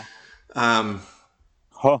 Yeah.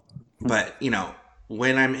 But,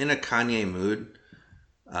 when I'm in a Kanye mood,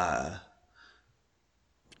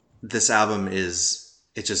 this album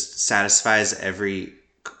it just satisfies every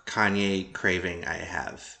Kanye craving I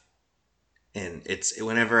have. And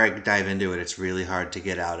whenever I dive into it, it's really hard to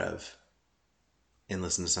get out of and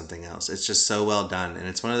listen to something else. It's just so well done. And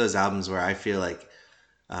it's one of those albums where I feel like,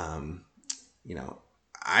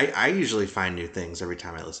 I usually find new things every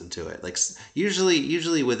time I listen to it. Like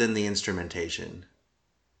usually within the instrumentation.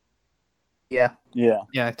 Yeah,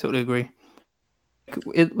 I totally agree.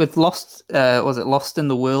 With Lost, was it Lost in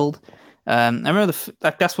the World? I remember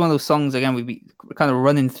that's one of those songs again. We kind of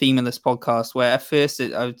running theme in this podcast where at first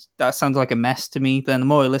that sounded like a mess to me. Then the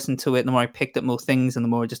more I listened to it, the more I picked up more things, and the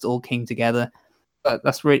more it just all came together. But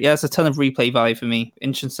that's a ton of replay value for me,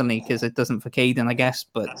 interestingly, because it doesn't for Caden, I guess.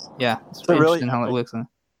 But yeah, it's really interesting how it works.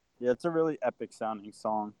 Yeah, it's a really epic sounding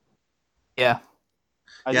song. Yeah.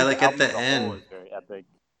 Like at the end, very epic.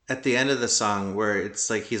 at the end of the song where it's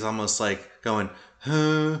like he's almost like going,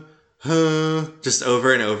 huh, huh, just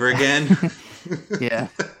over and over again. Yeah.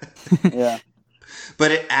 Yeah.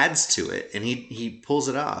 But it adds to it, and he pulls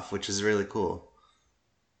it off, which is really cool.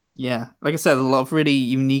 Yeah, like I said, a lot of really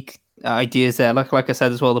unique ideas there. Like I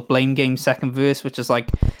said as well, the Blame Game second verse, which is like,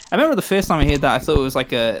 I remember the first time I heard that, I thought it was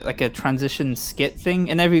like a transition skit thing.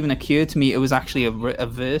 It never even occurred to me it was actually a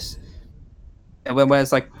verse.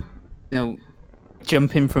 Whereas like,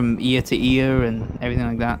 jumping from ear to ear and everything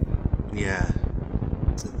like that. Yeah.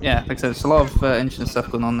 Yeah, like I said, there's a lot of interesting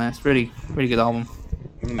stuff going on there. It's really, really good album.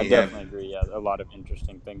 I definitely agree. Yeah, a lot of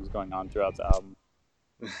interesting things going on throughout the album.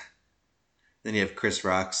 Then you have Chris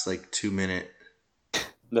Rock's like 2-minute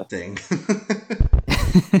thing.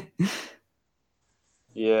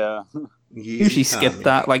 Yeah. Usually skip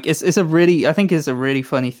that. Like I think it's a really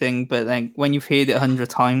funny thing, but then when you've heard it 100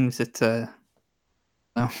 times, it's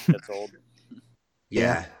It's old.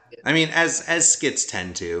 Yeah. I mean, as skits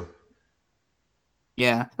tend to.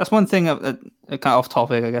 Yeah, that's one thing. Kind of off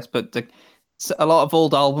topic, I guess, but a lot of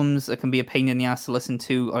old albums that can be a pain in the ass to listen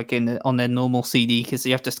to, like on their normal CD, because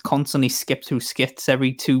you have to constantly skip through skits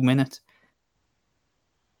every 2 minutes.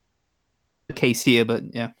 The case here, but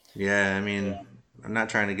yeah. Yeah, I mean, I'm not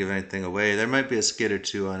trying to give anything away. There might be a skit or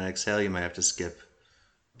two on Exhale you might have to skip,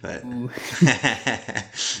 but as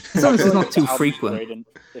long as it's not too frequent.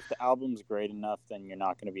 If the album's great enough, then you're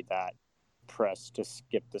not going to be that pressed to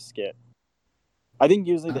skip the skit. I think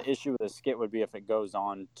usually the issue with a skit would be if it goes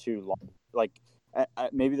on too long. Like,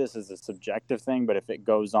 maybe this is a subjective thing, but if it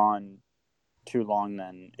goes on too long,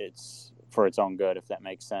 then it's for its own good, if that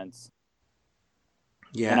makes sense.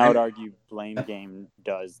 Yeah, and I would argue Blame Game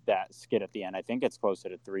does that skit at the end. I think it's closer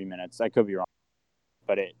to 3 minutes. I could be wrong,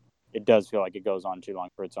 but it does feel like it goes on too long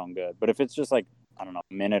for its own good. But if it's just like, I don't know,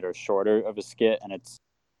 a minute or shorter of a skit and it's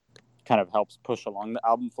kind of helps push along the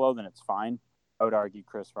album flow, then it's fine. I would argue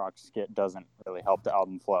Chris Rock's skit doesn't really help the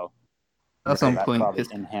album flow. That's on that point. Probably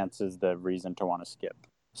enhances the reason to want to skip.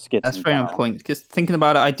 Skits. That's very on point. Because thinking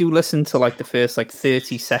about it, I do listen to like the first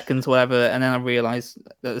 30 seconds, whatever, and then I realize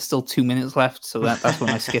that there's still 2 minutes left, so that's when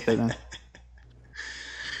I skip it. Then.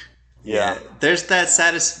 Yeah, there's that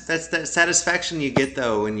satisfaction you get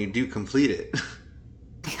though when you do complete it.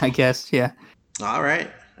 I guess, yeah. All right.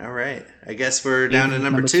 I guess we're down to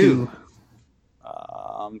number two.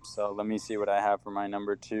 So let me see what I have for my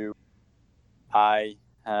number 2. I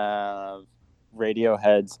have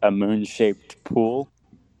Radiohead's "A Moon-Shaped Pool."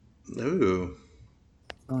 Ooh,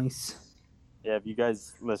 nice. Yeah, have you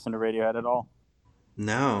guys listened to Radiohead at all?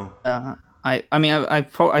 No. I mean, I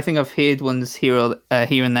think I've heard ones here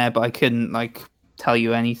and there, but I couldn't like tell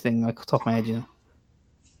you anything like off the top of my head. You know,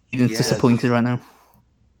 Eden's disappointed right now.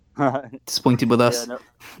 Disappointed with us. Yeah,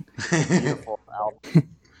 no. Beautiful album.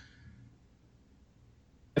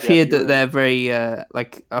 I've heard that they're very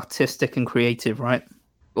like artistic and creative, right?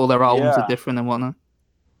 All their albums are different and whatnot.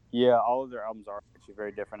 Yeah, all of their albums are actually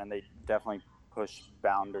very different, and they definitely push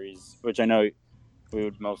boundaries, which I know we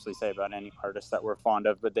would mostly say about any artist that we're fond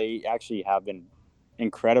of, but they actually have been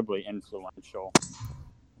incredibly influential.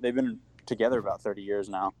 They've been together about 30 years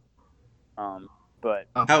now. But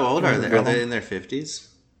how old are they? Are they in their 50s?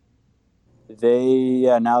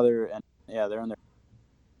 Now they're in their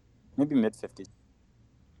maybe mid 50s.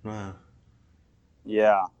 Wow.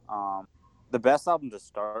 Yeah. The best album to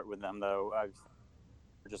start with them, though,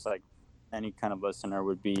 just like any kind of listener,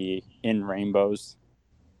 would be In Rainbows.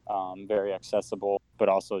 Very accessible, but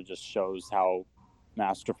also just shows how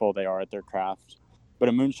masterful they are at their craft. But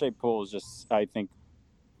A Moon-Shaped Pool is just, I think,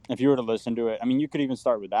 if you were to listen to it, I mean, you could even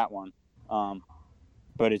start with that one.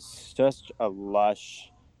 But it's just a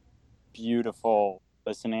lush, beautiful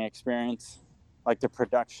listening experience. Like, the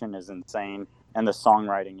production is insane, and the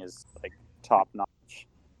songwriting is, like, top-notch.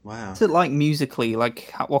 Wow. What's it like musically?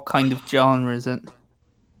 Like, what kind of genre is it?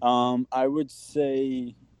 I would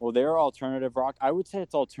say, well, they're alternative rock. I would say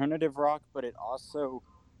it's alternative rock, but it also,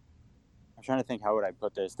 I'm trying to think, how would I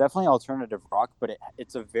put this? Definitely alternative rock, but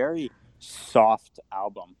it's a very soft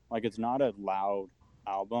album. Like, it's not a loud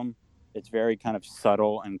album. It's very kind of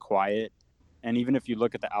subtle and quiet. And even if you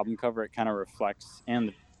look at the album cover, it kind of reflects, and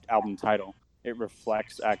the album title, it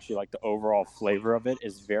reflects actually like the overall flavor of it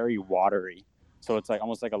is very watery. So it's like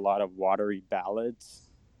almost like a lot of watery ballads.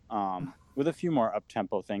 With a few more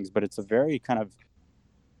up-tempo things, but it's a very kind of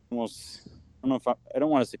almost, I don't know if I don't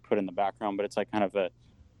want to say put in the background, but it's like kind of a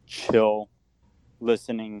chill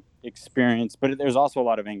listening experience, but there's also a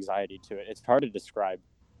lot of anxiety to it. It's hard to describe,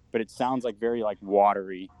 but it sounds like very like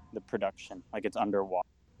watery, the production, like it's underwater.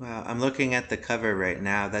 Wow, I'm looking at the cover right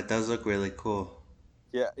now. That does look really cool.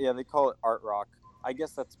 Yeah, they call it art rock. I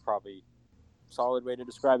guess that's probably solid way to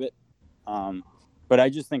describe it. But I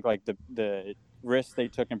just think like the risks they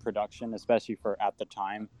took in production, especially for at the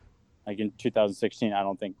time, like in 2016, I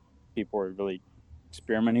don't think people were really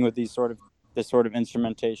experimenting with this sort of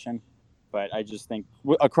instrumentation. But I just think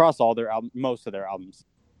across all their most of their albums,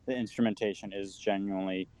 the instrumentation is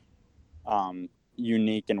genuinely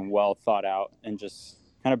unique and well thought out, and just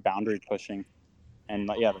kind of boundary pushing. And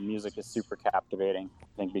yeah, the music is super captivating. I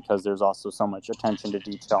think because there's also so much attention to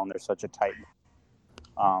detail, and there's such a tight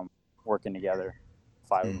working together,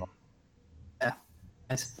 5 of them. Yeah,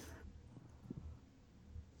 nice.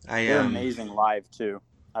 They're amazing live too.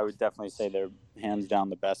 I would definitely say they're hands down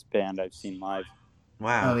the best band I've seen live.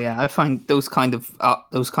 Wow. Oh yeah, I find those kind of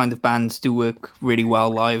bands do work really well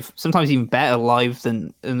live. Sometimes even better live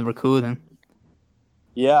than in the recording.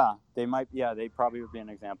 Yeah, they might. Yeah, they probably would be an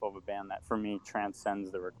example of a band that for me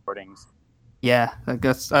transcends the recordings. Yeah, I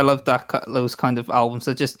guess I love those kind of albums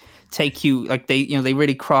that just take you like they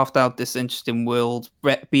really craft out this interesting world,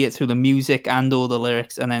 be it through the music and all the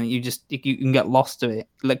lyrics, and then you can get lost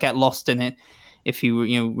in it if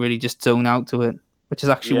you really just zone out to it, which is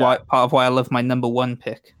actually part of why I love my number one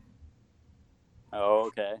pick. Oh,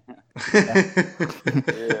 okay.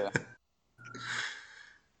 Yeah.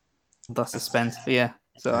 That's suspense, but yeah.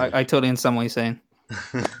 So I totally understand what you're saying.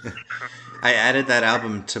 I added that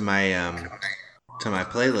album to my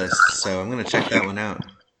playlist, so I'm gonna check that one out.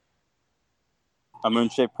 A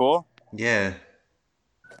Moon-Shaped Pool? Yeah.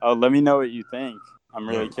 Oh, let me know what you think. I'm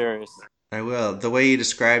really curious. I will. The way you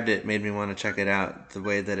described it made me want to check it out. The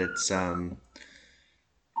way that it's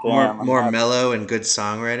more mellow and good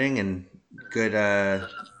songwriting and good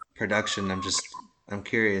production. I'm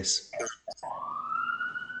curious.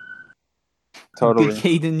 Totally.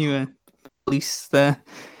 Caden, you police there.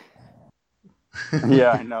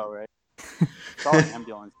 Yeah, I know, right? Call an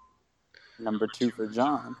ambulance. Number 2 for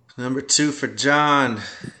John. Number 2 for John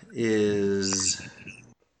is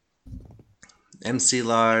MC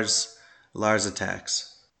Lars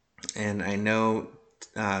Attacks. And I know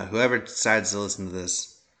whoever decides to listen to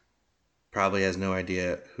this probably has no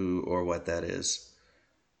idea who or what that is.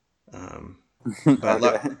 But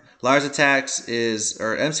okay. Lars Attacks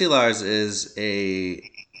MC Lars is a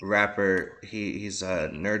rapper. He's a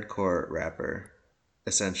nerdcore rapper.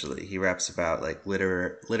 Essentially, he raps about like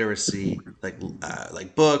literacy, like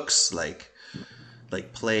books, like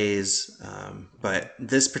plays. But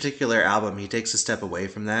this particular album, he takes a step away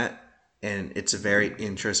from that, and it's a very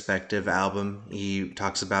introspective album. He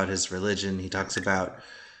talks about his religion. He talks about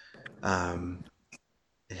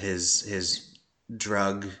his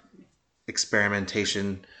drug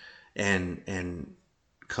experimentation, and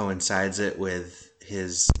coincides it with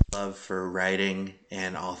his love for writing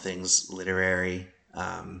and all things literary.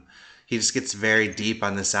 He just gets very deep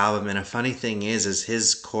on this album, and a funny thing is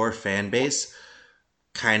his core fan base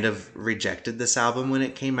kind of rejected this album when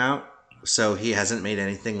it came out, so he hasn't made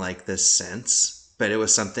anything like this since, but it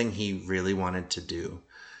was something he really wanted to do.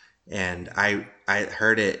 And I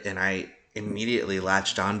heard it and I immediately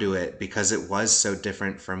latched onto it because it was so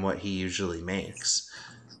different from what he usually makes.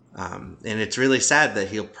 And it's really sad that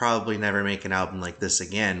he'll probably never make an album like this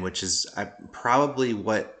again, which is probably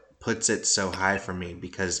what puts it so high for me,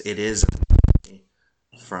 because it is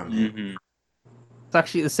from him. Mm-hmm. It's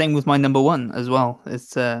actually the same with my number 1 as well.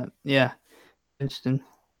 It's interesting.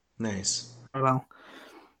 Nice. Well,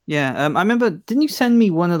 yeah. I remember. Didn't you send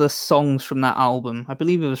me one of the songs from that album? I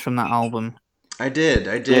believe it was from that album. I did.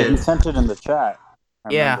 Yeah, you sent it in the chat.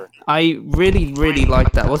 I really, really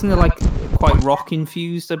liked that. Wasn't it like quite rock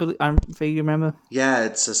infused? I believe. I vaguely remember. Yeah,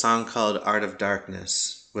 it's a song called "Art of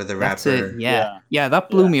Darkness" with a That's rapper. It. Yeah. That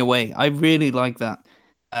blew me away. I really like that.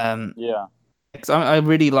 Yeah. I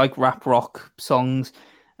really like rap rock songs,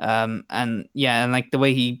 and like the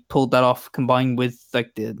way he pulled that off, combined with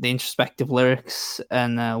like the introspective lyrics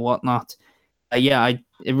and whatnot.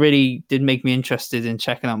 It really did make me interested in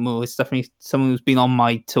checking out more. It's definitely someone who's been on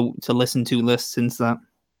my to listen to list since that.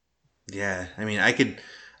 Yeah, I mean,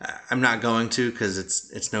 I'm not going to, because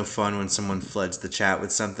it's no fun when someone floods the chat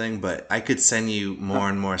with something, but I could send you more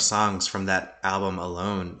and more songs from that album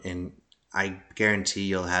alone, and I guarantee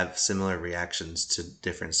you'll have similar reactions to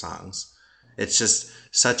different songs. It's just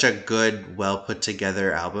such a good, well put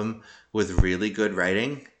together album with really good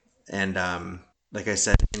writing, and like I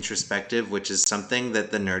said, introspective, which is something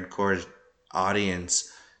that the nerdcore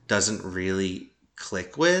audience doesn't really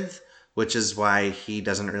click with, which is why he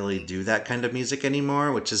doesn't really do that kind of music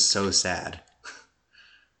anymore, which is so sad.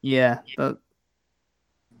 Yeah, but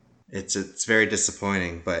it's very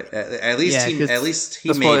disappointing, but at least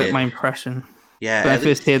he made it. My impression. Yeah. When I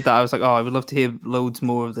first heard that, I was like, oh, I would love to hear loads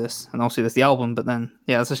more of this. And obviously, there's the album, but then,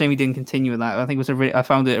 yeah, it's a shame he didn't continue with that. I think I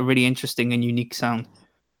found it a really interesting and unique sound.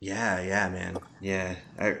 Yeah, man. Yeah.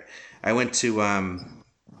 I went to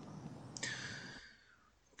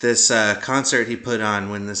this concert he put on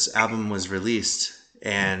when this album was released,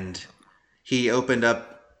 and he opened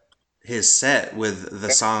up his set with the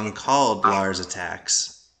song called Lars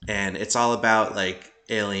Attacks, and it's all about like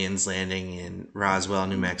aliens landing in Roswell,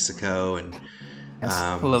 New Mexico, and Yes,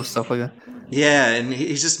 I love stuff like that. yeah, and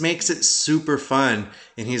he just makes it super fun.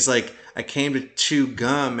 And he's like, I came to chew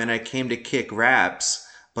gum and I came to kick raps,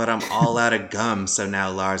 but I'm all out of gum, so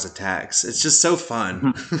now Lars Attacks. It's just so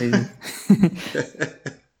fun.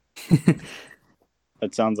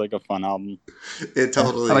 That sounds like a fun album. It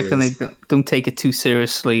totally I like is. when they don't take it too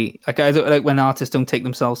seriously. Like I don't like when artists don't take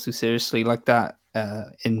themselves too seriously like that.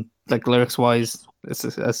 In like lyrics wise, that's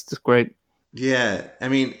just great. Yeah, I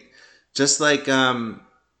mean, just like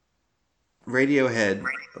Radiohead,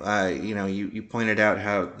 you pointed out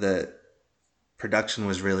how the production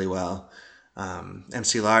was really well.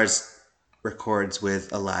 MC Lars records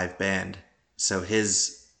with a live band, so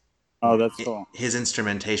that's cool. His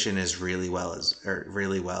instrumentation is really well as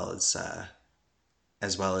the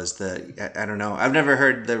I don't know. I've never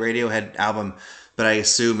heard the Radiohead album, but I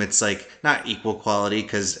assume it's like not equal quality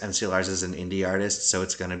because MC Lars is an indie artist, so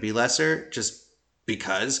it's going to be lesser just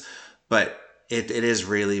because. But it is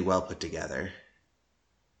really well put together.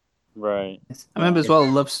 Right. I remember as well.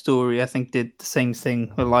 Love Story, I think, did the same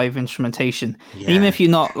thing with live instrumentation. Yeah. And even if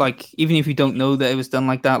even if you don't know that it was done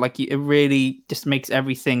like that, like it really just makes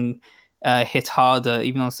everything hit harder,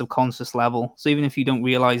 even on a subconscious level. So even if you don't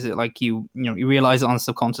realize it, like you realize it on a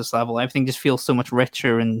subconscious level, everything just feels so much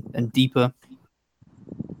richer and deeper.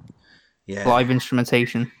 Yeah. Live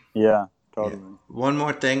instrumentation. Yeah, totally. Yeah. One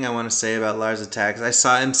more thing I want to say about Lars Attacks. I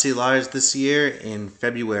saw MC Lars this year in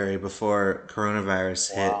February before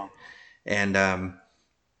coronavirus hit. And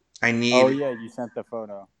I need. Oh yeah, you sent the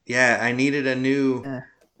photo. Yeah, I needed a new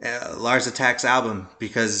Lars Attacks album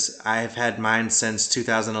because I've had mine since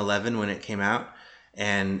 2011 when it came out,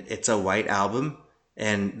 and it's a white album,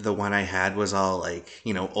 and the one I had was all like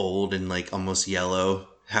old and like almost yellow.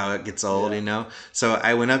 How it gets old, So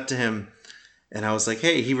I went up to him, and I was like,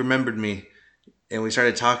 "Hey," he remembered me, and we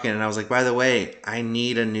started talking, and I was like, "By the way, I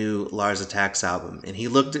need a new Lars Attacks album," and he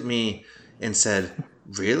looked at me and said,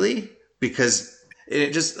 "Really?" Because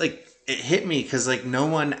it just like it hit me because like no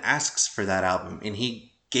one asks for that album, and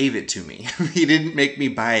he gave it to me. He didn't make me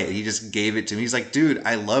buy it. He just gave it to me. He's like, dude,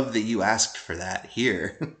 I love that you asked for that.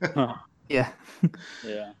 Here. Yeah.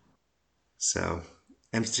 Yeah. So,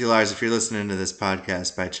 MC Lars, if you're listening to this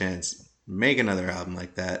podcast by chance, make another album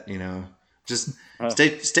like that. Just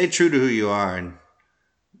stay true to who you are, and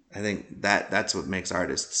I think that's what makes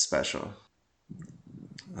artists special.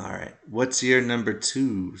 All right. What's your number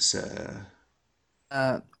 2, sir?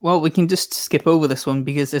 Well, we can just skip over this one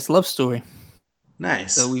because it's Love Story.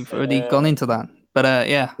 Nice. So we've already gone into that. But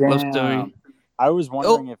yeah, Damn. Love Story. I was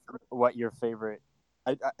wondering what your favorite.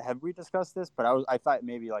 Have we discussed this? But I thought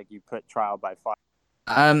maybe like you put Trial by Fire.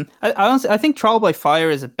 I honestly, I think Trial by Fire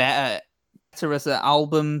is better as an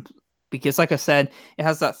album because, like I said, it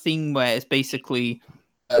has that thing where it's basically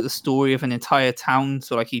the story of an entire town.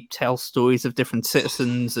 So like he tells stories of different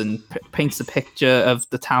citizens and paints a picture of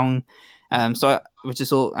the town. Which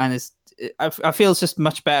is all, and I feel it's just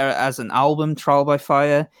much better as an album, Trial by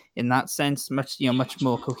Fire, in that sense, much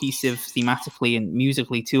more cohesive thematically and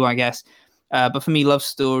musically too, I guess. But for me, Love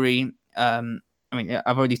Story. I mean,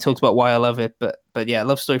 I've already talked about why I love it, but yeah,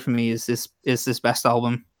 Love Story for me is this best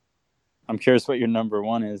album. I'm curious what your number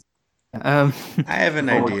 1 is. I have an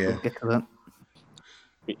idea. Get to that.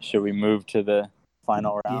 Should we move to the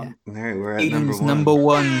final round? Yeah. All right, we're at Caden's number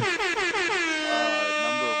 1. Number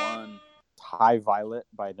 1, High Violet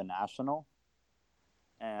by The National.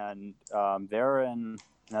 And they're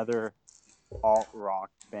another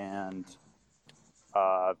alt-rock band.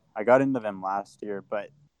 I got into them last year, but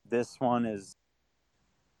this one is...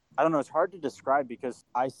 I don't know, it's hard to describe because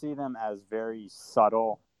I see them as very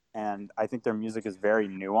subtle, and I think their music is very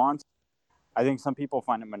nuanced. I think some people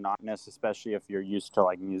find it monotonous, especially if you're used to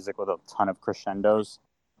like music with a ton of crescendos,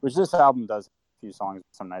 which this album does. A few songs with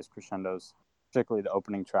some nice crescendos, particularly the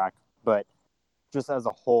opening track. But just as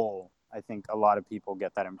a whole, I think a lot of people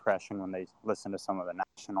get that impression when they listen to some of the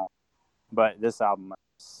National. But this album,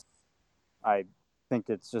 I think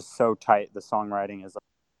it's just so tight. The songwriting is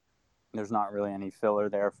there's not really any filler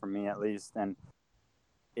there for me, at least, and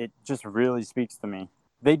it just really speaks to me.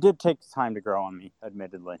 They did take time to grow on me,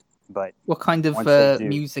 admittedly. But what kind of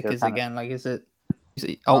music is it again? Like, is it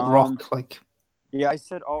alt rock? Like, yeah, I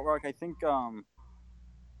said alt rock. I think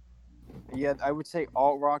Yeah, I would say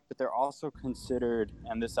alt rock, but they're also considered,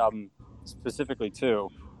 and this album specifically too,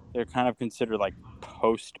 they're kind of considered like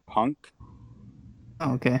post punk.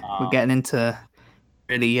 Oh, okay, we're getting into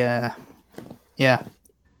really, yeah.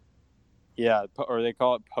 Yeah, or they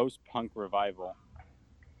call it post punk revival.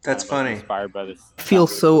 That's kind of, funny. Like, inspired by this. I feel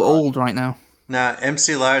so old right now. Now,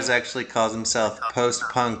 MC Lars actually calls himself post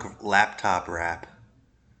punk laptop rap.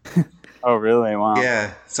 Oh, really? Wow.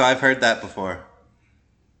 Yeah, so I've heard that before.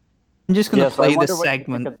 I'm just going to play this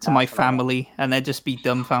segment to my family, and they'd just be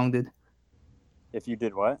dumbfounded. If you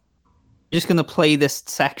did what? I'm just going to play this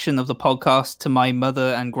section of the podcast to my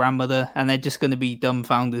mother and grandmother, and they're just going to be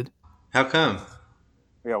dumbfounded. How come?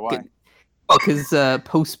 Yeah, why? Because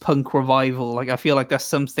post-punk revival, like I feel like that's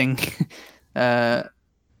something that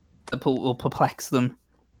will perplex them.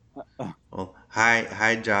 Well,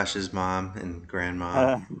 hi, Josh's mom and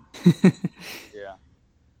grandma. Yeah.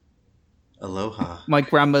 Aloha. My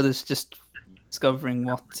grandmother's just discovering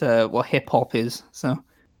what hip hop is, so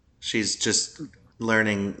she's just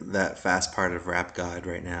learning that fast part of Rap God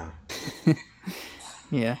right now.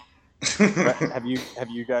 Yeah. Have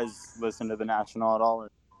you guys listened to The National at all?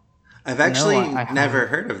 Or? I've actually never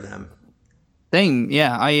heard of them. Same,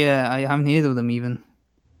 yeah. I haven't heard of them even.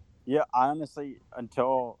 Yeah, honestly, it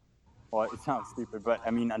sounds stupid, but I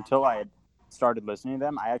mean, until I had started listening to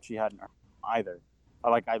them, I actually hadn't heard them either.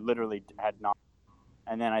 I literally had not.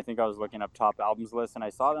 And then I think I was looking up top albums list, and I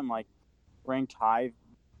saw them like ranked high,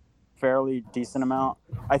 fairly decent amount.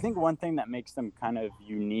 I think one thing that makes them kind of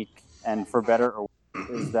unique, and for better or worse,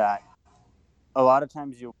 is that a lot of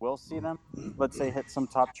times you will see them, let's say, hit some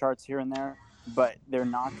top charts here and there, but they're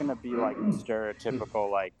not going to be like stereotypical,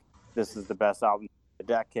 like this is the best album of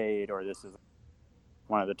the decade, or this is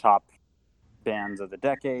one of the top bands of the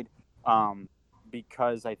decade.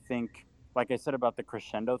 Because I think, like I said about the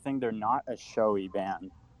crescendo thing, they're not a showy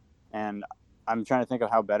band. And I'm trying to think of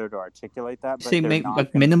how better to articulate that. But say like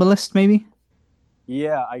minimalist, maybe?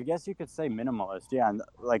 Yeah, I guess you could say minimalist. Yeah, and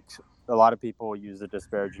like a lot of people use a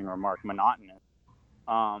disparaging remark, monotonous.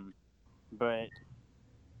 But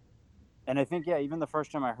I think, yeah, even the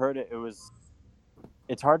first time I heard it,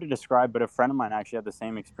 it's hard to describe, but a friend of mine actually had the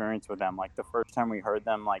same experience with them. Like the first time we heard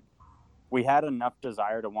them, like we had enough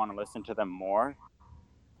desire to want to listen to them more.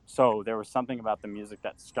 So there was something about the music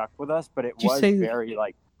that stuck with us, but it was very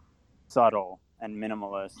like subtle and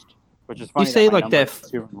minimalist, which is funny. You say like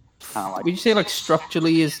would you say like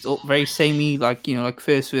structurally is very samey, like like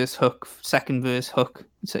first verse hook, second verse hook?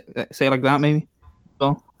 Say like that maybe.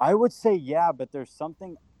 Well, I would say yeah, but there's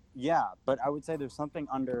something. Yeah, but I would say there's something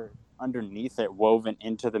underneath it, woven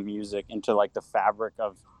into the music, into like the fabric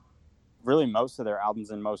of really most of their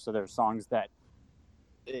albums and most of their songs, that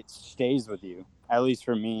it stays with you. At least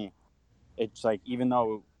for me, it's like, even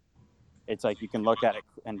though it's like you can look at it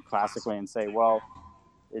and classically and say, well,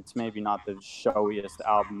 it's maybe not the showiest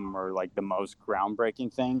album or like the most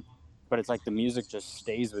groundbreaking thing, but it's like the music just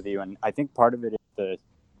stays with you. And I think part of it is the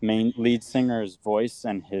main lead singer's voice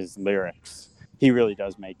and his lyrics. He really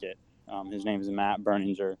does make it. His name is Matt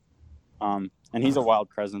Berninger, and he's a wild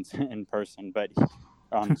presence in person, but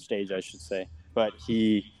on stage, I should say. But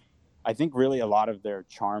I think really a lot of their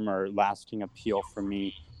charm or lasting appeal for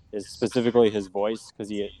me is specifically his voice, because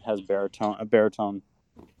he has a baritone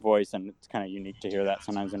voice, and it's kind of unique to hear that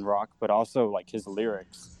sometimes in rock. But also like his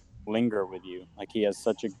lyrics linger with you. Like he has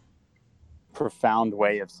such a profound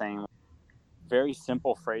way of saying very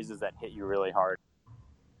simple phrases that hit you really hard.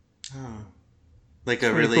 Oh. Like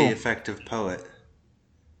a really effective poet.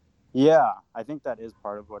 Yeah, I think that is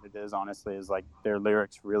part of what it is, honestly, is like their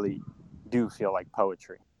lyrics really do feel like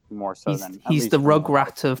poetry, more so than... He's the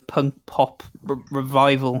Rugrat of punk pop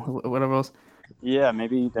revival, whatever else. Yeah,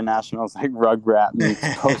 maybe the Nationals like Rugrat meets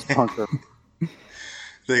post-punk.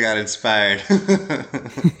 They got inspired.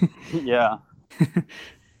 Yeah.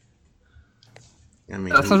 I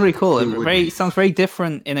mean, that sounds really cool. It sounds very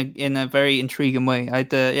different in a very intriguing way.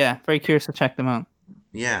 Very curious to check them out.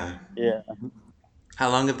 Yeah. Yeah. How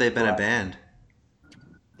long have they been a band?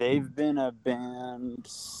 They've been a band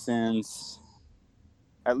since,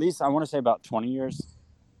 at least I want to say about 20 years.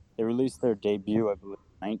 They released their debut, I believe,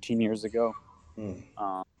 19 years ago.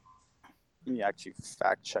 Let me actually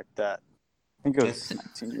fact check that. I think it was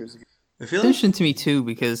 19 years ago. It's interesting to me too,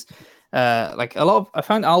 because like I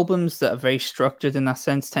found albums that are very structured in that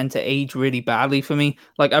sense tend to age really badly for me.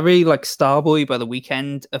 Like I really like Starboy by The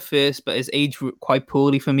Weeknd at first, but it's aged quite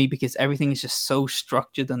poorly for me because everything is just so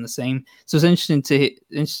structured and the same. So it's interesting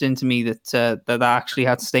to me that that actually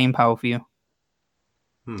had staying power for you,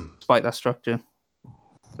 despite that structure.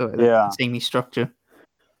 So samey structure.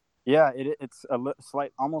 Yeah, it's a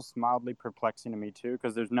slight, almost mildly perplexing to me too,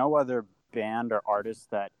 because there's no other band or artist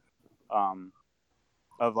that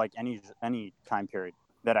of like any time period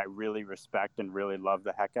that I really respect and really love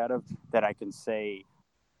the heck out of, that I can say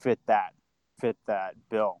fit that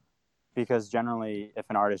bill. Because generally, if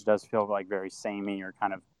an artist does feel like very samey or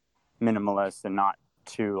kind of minimalist and not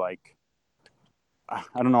too like, I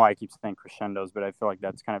don't know why I keep saying crescendos, but I feel like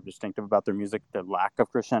that's kind of distinctive about their music, the lack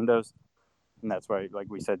of crescendos. And that's why, like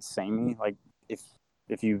we said, samey. Like if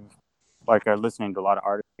you like are listening to a lot of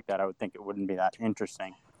artists like that, I would think it wouldn't be that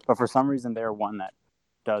interesting. But for some reason, they're one that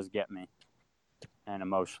does get me, and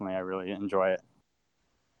emotionally, I really enjoy it.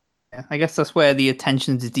 Yeah, I guess that's where the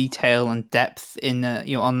attention to detail and depth in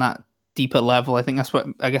on that deeper level. I think that's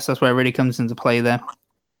where it really comes into play there.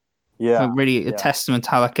 Yeah, really a testament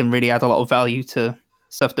to how that can really add a lot of value to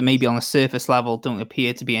stuff that maybe on a surface level don't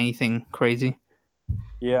appear to be anything crazy.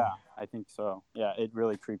 Yeah, I think so. Yeah, it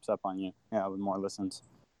really creeps up on you. Yeah, with more listens.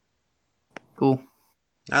 Cool.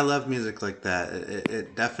 I love music like that.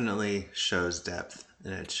 It definitely shows depth,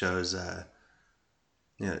 and it shows.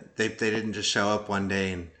 They didn't just show up one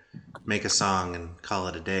day and make a song and call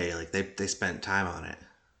it a day. Like they spent time on it.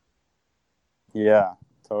 Yeah,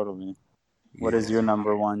 totally. What is your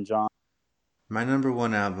number one, John? My number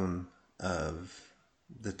one album of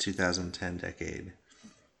the 2010 decade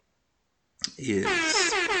is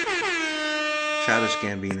Childish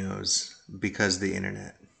Gambino's "Because the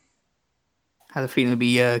Internet." Had a feeling to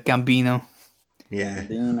be Gambino. Yeah.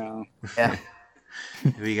 Gambino. Yeah.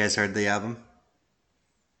 Have you guys heard the album?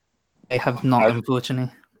 I have not,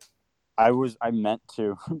 unfortunately. I meant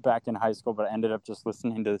to back in high school, but I ended up just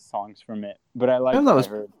listening to the songs from it. But I like that was I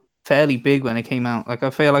heard. Fairly big when it came out. Like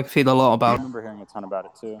I feel a lot about it. I remember hearing a ton about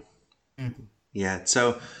it too. Yeah,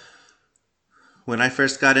 so when I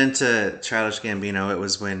first got into Childish Gambino, it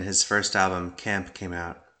was when his first album, Camp, came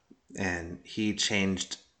out. And he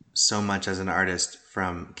changed so much as an artist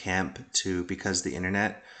from Camp to Because the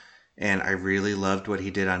Internet. And I really loved what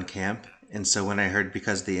he did on Camp. And so when I heard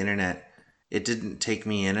Because the Internet, it didn't take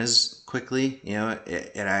me in as quickly, and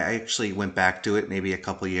I actually went back to it maybe a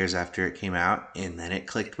couple years after it came out, and then it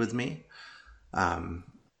clicked with me.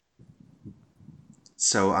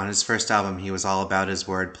 So on his first album, he was all about his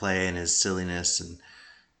wordplay and his silliness, and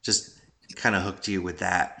just kind of hooked you with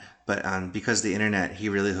that. But Because the Internet, he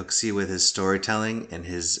really hooks you with his storytelling and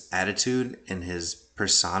his attitude and his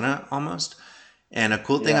persona almost. And a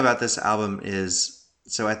cool thing about this album is,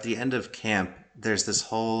 so at the end of Camp, there's this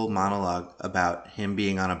whole monologue about him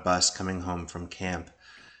being on a bus coming home from camp.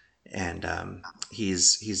 And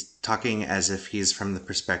he's talking as if he's from the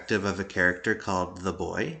perspective of a character called The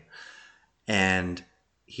Boy. And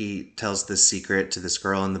he tells this secret to this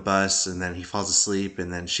girl on the bus, and then he falls asleep,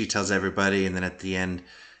 and then she tells everybody, and then at the end,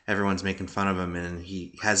 everyone's making fun of him, and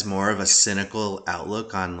he has more of a cynical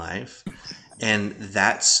outlook on life. And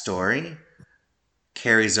that story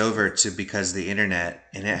carries over to Because the Internet,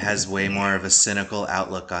 and it has way more of a cynical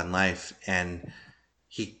outlook on life. And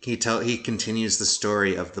he continues the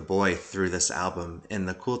story of The Boy through this album. And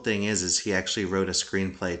the cool thing is he actually wrote a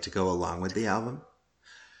screenplay to go along with the album,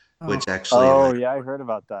 which actually yeah, I heard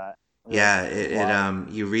about that. Yeah,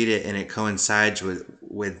 it you read it and it coincides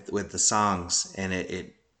with the songs, and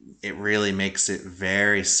it really makes it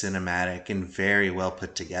very cinematic and very well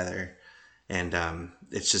put together. And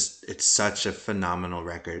it's such a phenomenal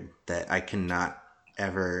record that I cannot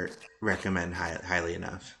ever recommend highly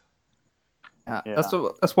enough. Yeah.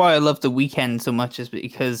 That's why I love The Weeknd so much, is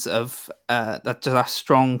because of that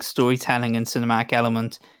strong storytelling and cinematic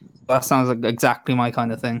element. That sounds like exactly my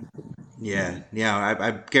kind of thing. Yeah,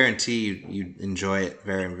 I guarantee you enjoy it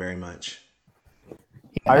very, very much.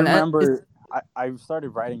 I remember I started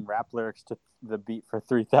writing rap lyrics to the beat for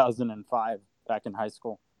 3005 back in high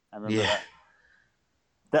school. I remember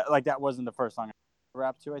that wasn't the first song I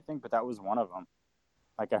rapped to, I think, but that was one of them.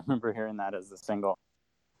 Like I remember hearing that as a single.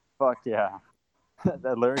 Fuck yeah.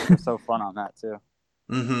 The lyrics are so fun on that too.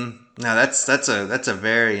 Mm-hmm. No, that's a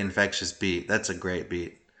very infectious beat. That's a great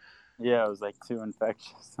beat. Yeah, it was like too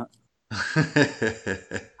infectious.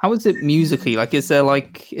 How is it musically? Like, is there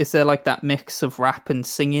like that mix of rap and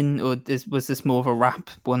singing, or was this more of a rap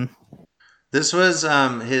one? This was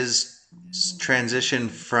his transition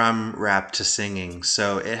from rap to singing.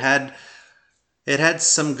 So it had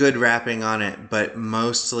some good rapping on it, but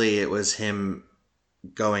mostly it was him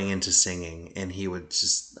going into singing, and he would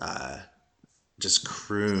just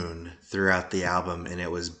croon throughout the album, and it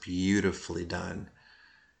was beautifully done.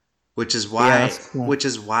 Which is why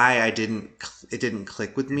it didn't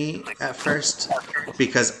click with me at first,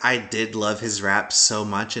 because I did love his rap so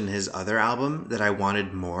much in his other album that I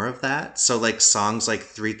wanted more of that. So like songs like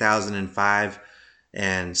 3005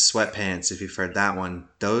 and Sweatpants, if you've heard that one.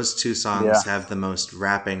 Those two songs have the most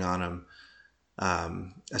rapping on them,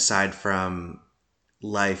 aside from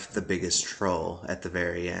Life, the Biggest Troll at the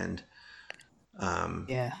very end.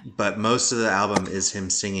 But most of the album is him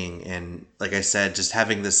singing, and like I said, just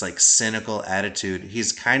having this like cynical attitude.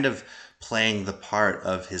 He's kind of playing the part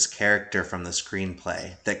of his character from the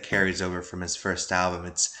screenplay that carries over from his first album.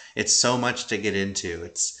 It's so much to get into.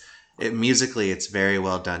 Musically it's very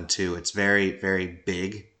well done too. It's very, very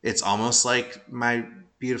big. It's almost like My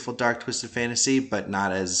Beautiful Dark Twisted Fantasy, but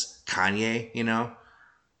not as Kanye, you know?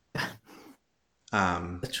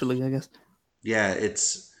 Literally, I guess. Yeah,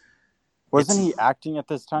 Wasn't he acting at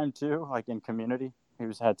this time too, like in Community? He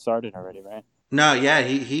had started already, right? No, yeah,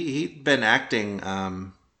 he'd been acting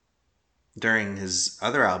during his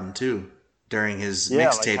other album too, during his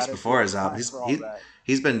mixtapes before his album.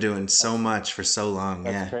 He's been doing so much for so long.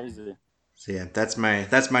 That's crazy. So yeah, that's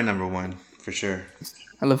my number one for sure.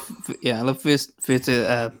 I love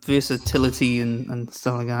versatility and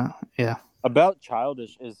stuff like that. Yeah. About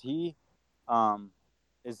Childish, has he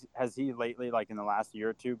lately, like in the last year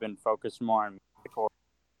or two, been focused more on music or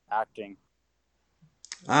acting?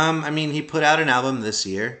 I mean, he put out an album this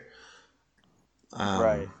year.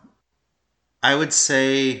 Right. I would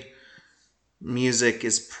say music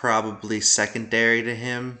is probably secondary to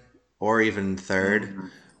him, or even third,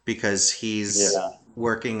 because he's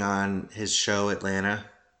working on his show Atlanta,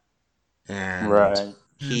 and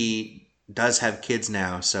he does have kids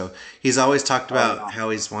now. So he's always talked about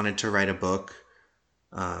how he's wanted to write a book.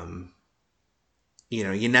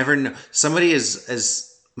 You never know. Somebody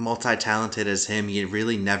as multi-talented as him, you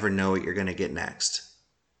really never know what you're going to get next.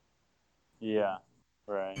 Yeah,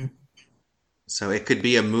 right. So it could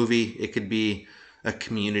be a movie, it could be a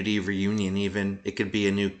Community reunion even, it could be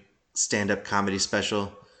a new stand-up comedy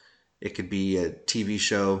special, it could be a TV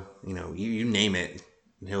show, you name it.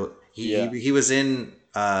 He was in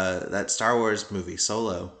that Star Wars movie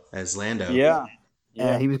Solo as Lando. Yeah,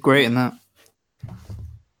 he was great in that.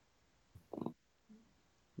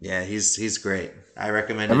 Yeah, he's great. I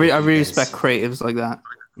recommend it. I really respect creatives like that.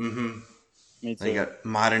 Mm-hmm. Me too. Like a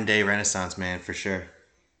modern day Renaissance man for sure.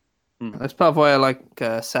 That's part of why I like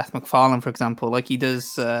Seth MacFarlane, for example. Like he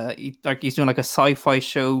does, he's doing like a sci-fi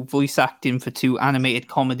show, voice acting for 2 animated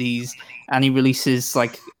comedies, and he releases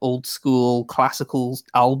like old school classical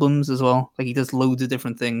albums as well. Like he does loads of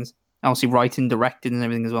different things. Obviously, writing, directing, and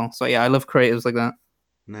everything as well. So yeah, I love creatives like that.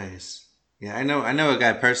 Nice. Yeah, I know a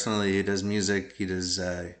guy personally who does music. He does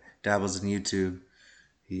dabbles in YouTube.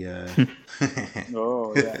 He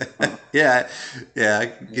oh yeah. I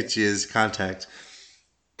can get you his contact.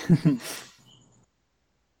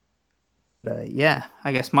 Yeah,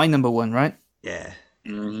 I guess my number one, right? Yeah.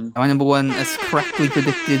 Mm-hmm. My number one, as correctly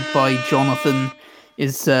predicted by Jonathan,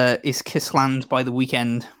 is Kissland by The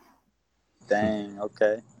Weeknd. Dang.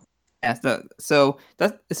 Okay. Yeah.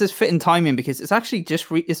 This is fitting timing because it's actually just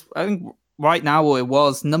I think right now, or it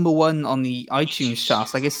was number one on the iTunes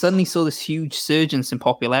charts. Like it suddenly saw this huge surgence in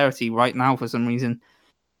popularity right now for some reason.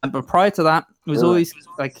 But prior to that, it was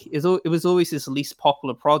always his least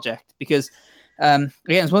popular project because, again,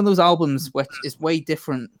 it's one of those albums which is way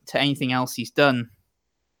different to anything else he's done.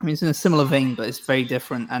 I mean, it's in a similar vein, but it's very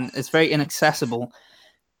different and it's very inaccessible.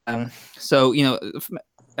 So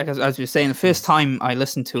like as you were saying, the first time I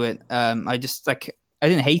listened to it, I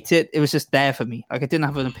didn't hate it. It was just there for me. Like I didn't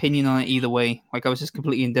have an opinion on it either way. Like I was just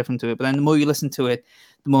completely indifferent to it. But then the more you listen to it,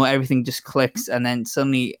 the more everything just clicks. And then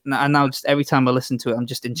suddenly, and now just every time I listen to it, I'm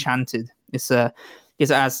just enchanted. It's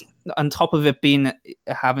as on top of it being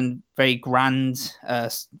having very grand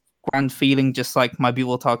feeling, just like My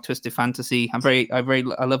Beautiful Dark Twisted Fantasy. I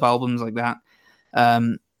love albums like that.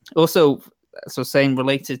 Also, so saying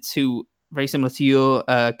related to very similar to your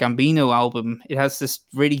Gambino album, it has this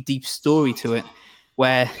really deep story to it.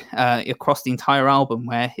 Where across the entire album,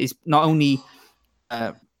 where he's not only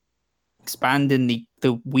expanding the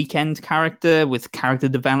Weeknd character with character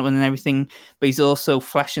development and everything, but he's also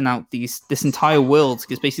fleshing out this entire world.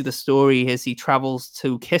 Because basically the story is he travels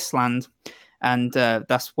to Kissland, and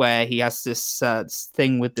that's where he has this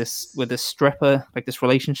thing with this stripper, like this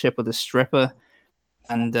relationship with a stripper.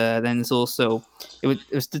 And then there's also it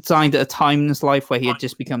was designed at a time in his life where he had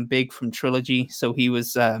just become big from Trilogy, so he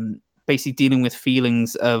was basically dealing with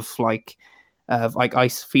feelings of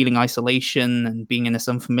feeling isolation and being in this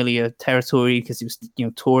unfamiliar territory because he was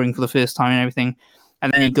touring for the first time and everything.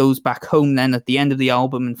 And then he goes back home then at the end of the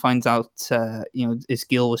album and finds out his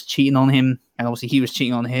girl was cheating on him, and obviously he was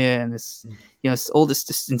cheating on her, and it's all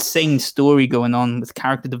this insane story going on with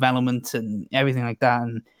character development and everything like that.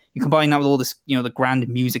 And you combine that with all this, the grand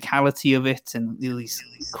musicality of it and these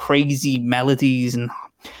crazy melodies, and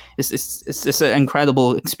it's an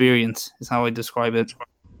incredible experience. Is how I describe it.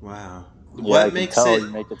 Wow. Yeah, What makes it? You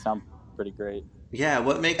make it sound pretty great. Yeah.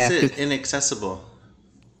 What makes it inaccessible?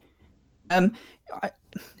 I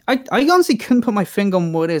honestly couldn't put my finger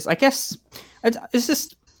on what it is. I guess it's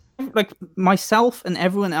just like myself and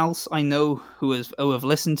everyone else I know who have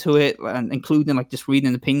listened to it, and including like just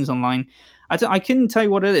reading opinions online. I couldn't tell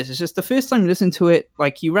you what it is. It's just the first time you listen to it,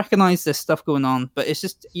 like you recognize there's stuff going on, but it's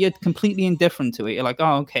just you're completely indifferent to it. You're like,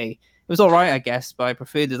 oh, okay, it was all right, I guess, but I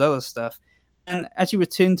preferred the other stuff. And as you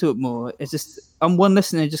return to it more, it's just on one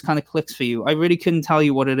listen, it just kind of clicks for you. I really couldn't tell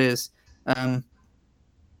you what it is.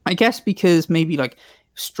 I guess because maybe like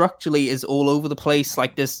structurally is all over the place.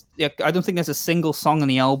 Like I don't think there's a single song on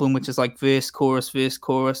the album which is like verse, chorus.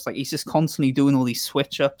 Like he's just constantly doing all these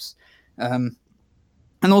switch ups.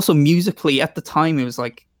 And also musically at the time it was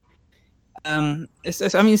like,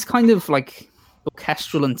 it's kind of like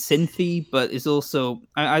orchestral and synthy, but it's also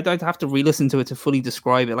I'd have to re-listen to it to fully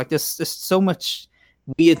describe it. Like there's so much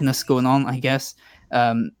weirdness going on, I guess.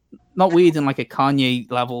 Not weird in like a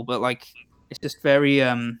Kanye level, but like it's just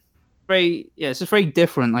it's just very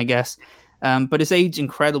different, I guess. But it's aged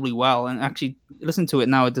incredibly well, and actually listen to it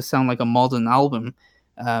now, it does sound like a modern album.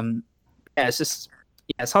 It's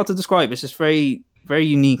hard to describe. It's just very, very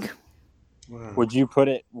unique. Wow. Would you put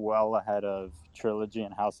it well ahead of Trilogy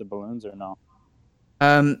and House of Balloons, or no?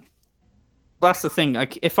 That's the thing.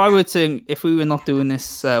 Like, if we were not doing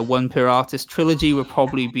this one per artist, Trilogy would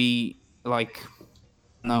probably be like,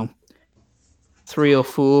 no, 3 or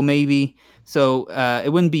 4 maybe. So it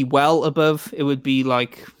wouldn't be well above. It would be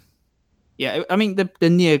like, yeah. I mean, they're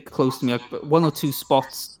near close to me, like 1 or 2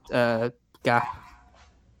 spots gap.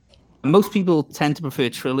 Most people tend to prefer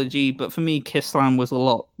Trilogy, but for me, Kissland was a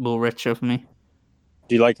lot more richer for me.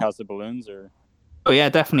 Do you like House of Balloons, or? Oh yeah,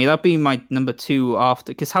 definitely. That'd be my number 2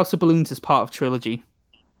 after, because House of Balloons is part of Trilogy.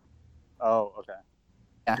 Oh, okay.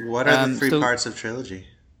 Yeah. What are the 3 parts of Trilogy?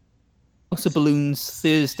 House of Balloons,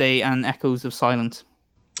 Thursday, and Echoes of Silence.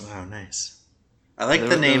 Oh, nice. I like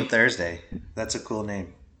the name Thursday. That's a cool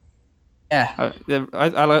name. Yeah, I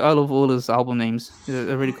love all his album names.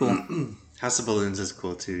 They're really cool. House of Balloons is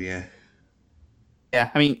cool too, yeah. Yeah,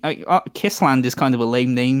 I mean, Kissland is kind of a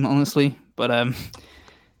lame name, honestly, but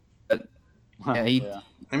yeah.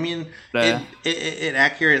 I mean, it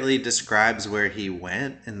accurately describes where he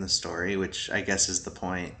went in the story, which I guess is the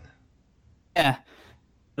point. Yeah,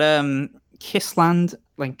 but Kissland,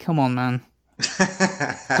 like, come on, man.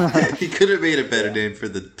 He could have made a better name for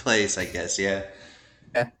the place, I guess. Yeah.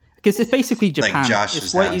 Yeah, because it's basically Japan. Like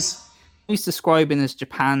Josh's house. He's describing as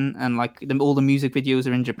Japan, and like all the music videos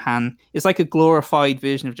are in Japan. It's like a glorified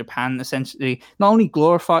version of Japan, essentially. Not only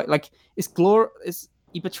glorified, like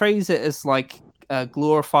he portrays it as like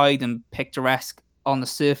glorified and picturesque on the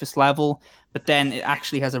surface level, but then it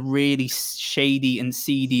actually has a really shady and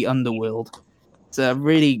seedy underworld. It's a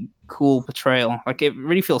really cool portrayal. Like it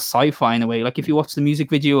really feels sci-fi in a way. Like if you watch the music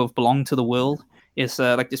video of "Belong to the World," it's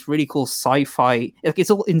like this really cool sci-fi. It's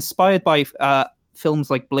all inspired by films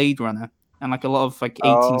like Blade Runner and like a lot of like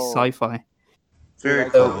 80s sci-fi. Very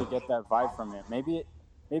cool. I totally get that vibe from it. Maybe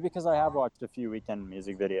because I have watched a few Weeknd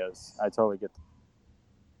music videos. I totally get that.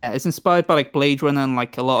 Yeah, it's inspired by like Blade Runner and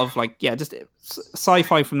like a lot of like just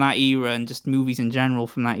sci-fi from that era and just movies in general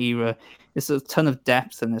from that era. It's a ton of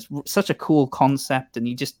depth and it's such a cool concept, and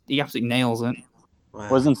he absolutely nails it. Wow.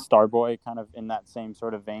 Wasn't Starboy kind of in that same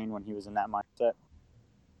sort of vein when he was in that mindset?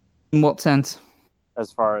 In what sense?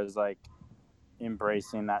 As far as like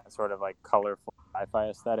embracing that sort of like colorful sci-fi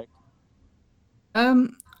aesthetic?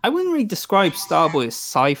 I wouldn't really describe Starboy as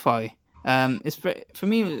sci-fi. It's for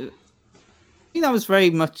me, I think that was very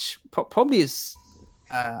much probably as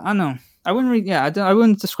I don't know. I wouldn't really, I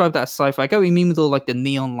wouldn't describe that as sci-fi. I get what you mean with all like the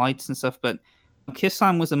neon lights and stuff, but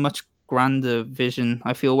Kissland was a much grander vision,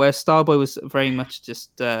 I feel, where Starboy was very much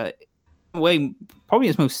just in a way probably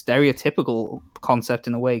his most stereotypical concept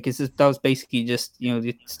in a way, because that was basically just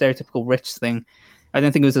the stereotypical rich thing. I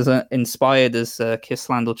don't think it was as inspired as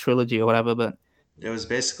Kissland or Trilogy or whatever, but it was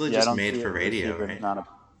basically just made for radio, right? Not a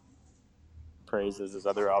praise as his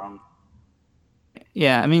other album.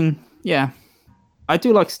 Yeah, I mean, yeah, I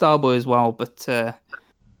do like Starboy as well, but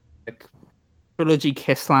like Trilogy,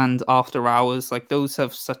 Kissland, After Hours, like those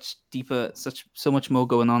have so much more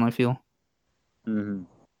going on, I feel. Mm-hmm.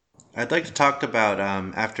 I'd like to talk about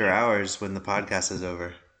After Hours when the podcast is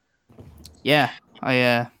over. Yeah,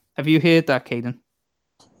 have you heard that, Caden?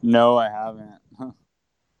 No, I haven't.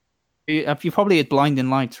 You probably had Blinding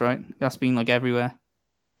Lights, right? That's been like everywhere.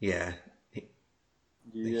 Yeah.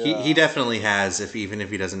 He definitely has. Even if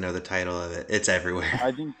he doesn't know the title of it, it's everywhere.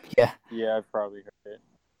 I think. Yeah. Yeah, I've probably heard it.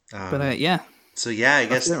 But yeah. So yeah, I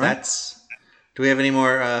guess that's. Do we have any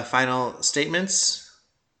more final statements?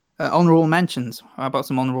 Honorable mentions. How about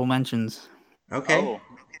some honorable mentions? Okay. Oh.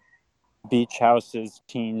 Beach House's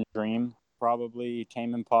Teen Dream, probably.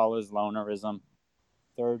 Tame Impala's Lonerism.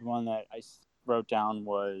 Third one that I wrote down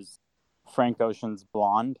was Frank Ocean's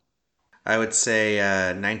Blonde. I would say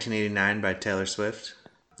 1989 by Taylor Swift.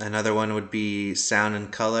 Another one would be Sound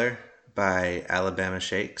and Color by Alabama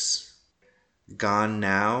Shakes. Gone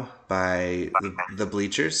Now by the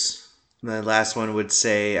Bleachers. And the last one would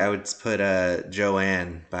say I would put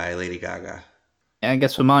Joanne by Lady Gaga. I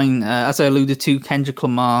guess for mine, as I alluded to, Kendrick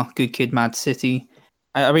Lamar, Good Kid, Mad City.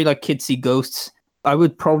 I really like Kids See Ghosts. I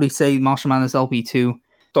would probably say Marshall Mathers LP2,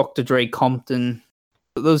 Dr. Dre, Compton.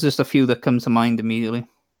 But those are just a few that come to mind immediately.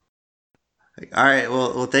 All right,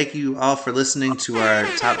 well, thank you all for listening to our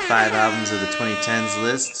top 5 albums of the 2010s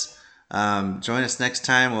lists. Join us next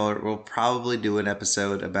time. We'll probably do an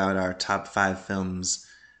episode about our top 5 films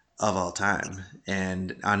of all time.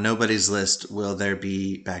 And on nobody's list will there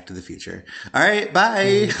be Back to the Future. All right,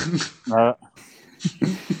 bye.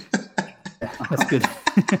 That's good.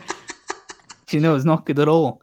 It's not good at all.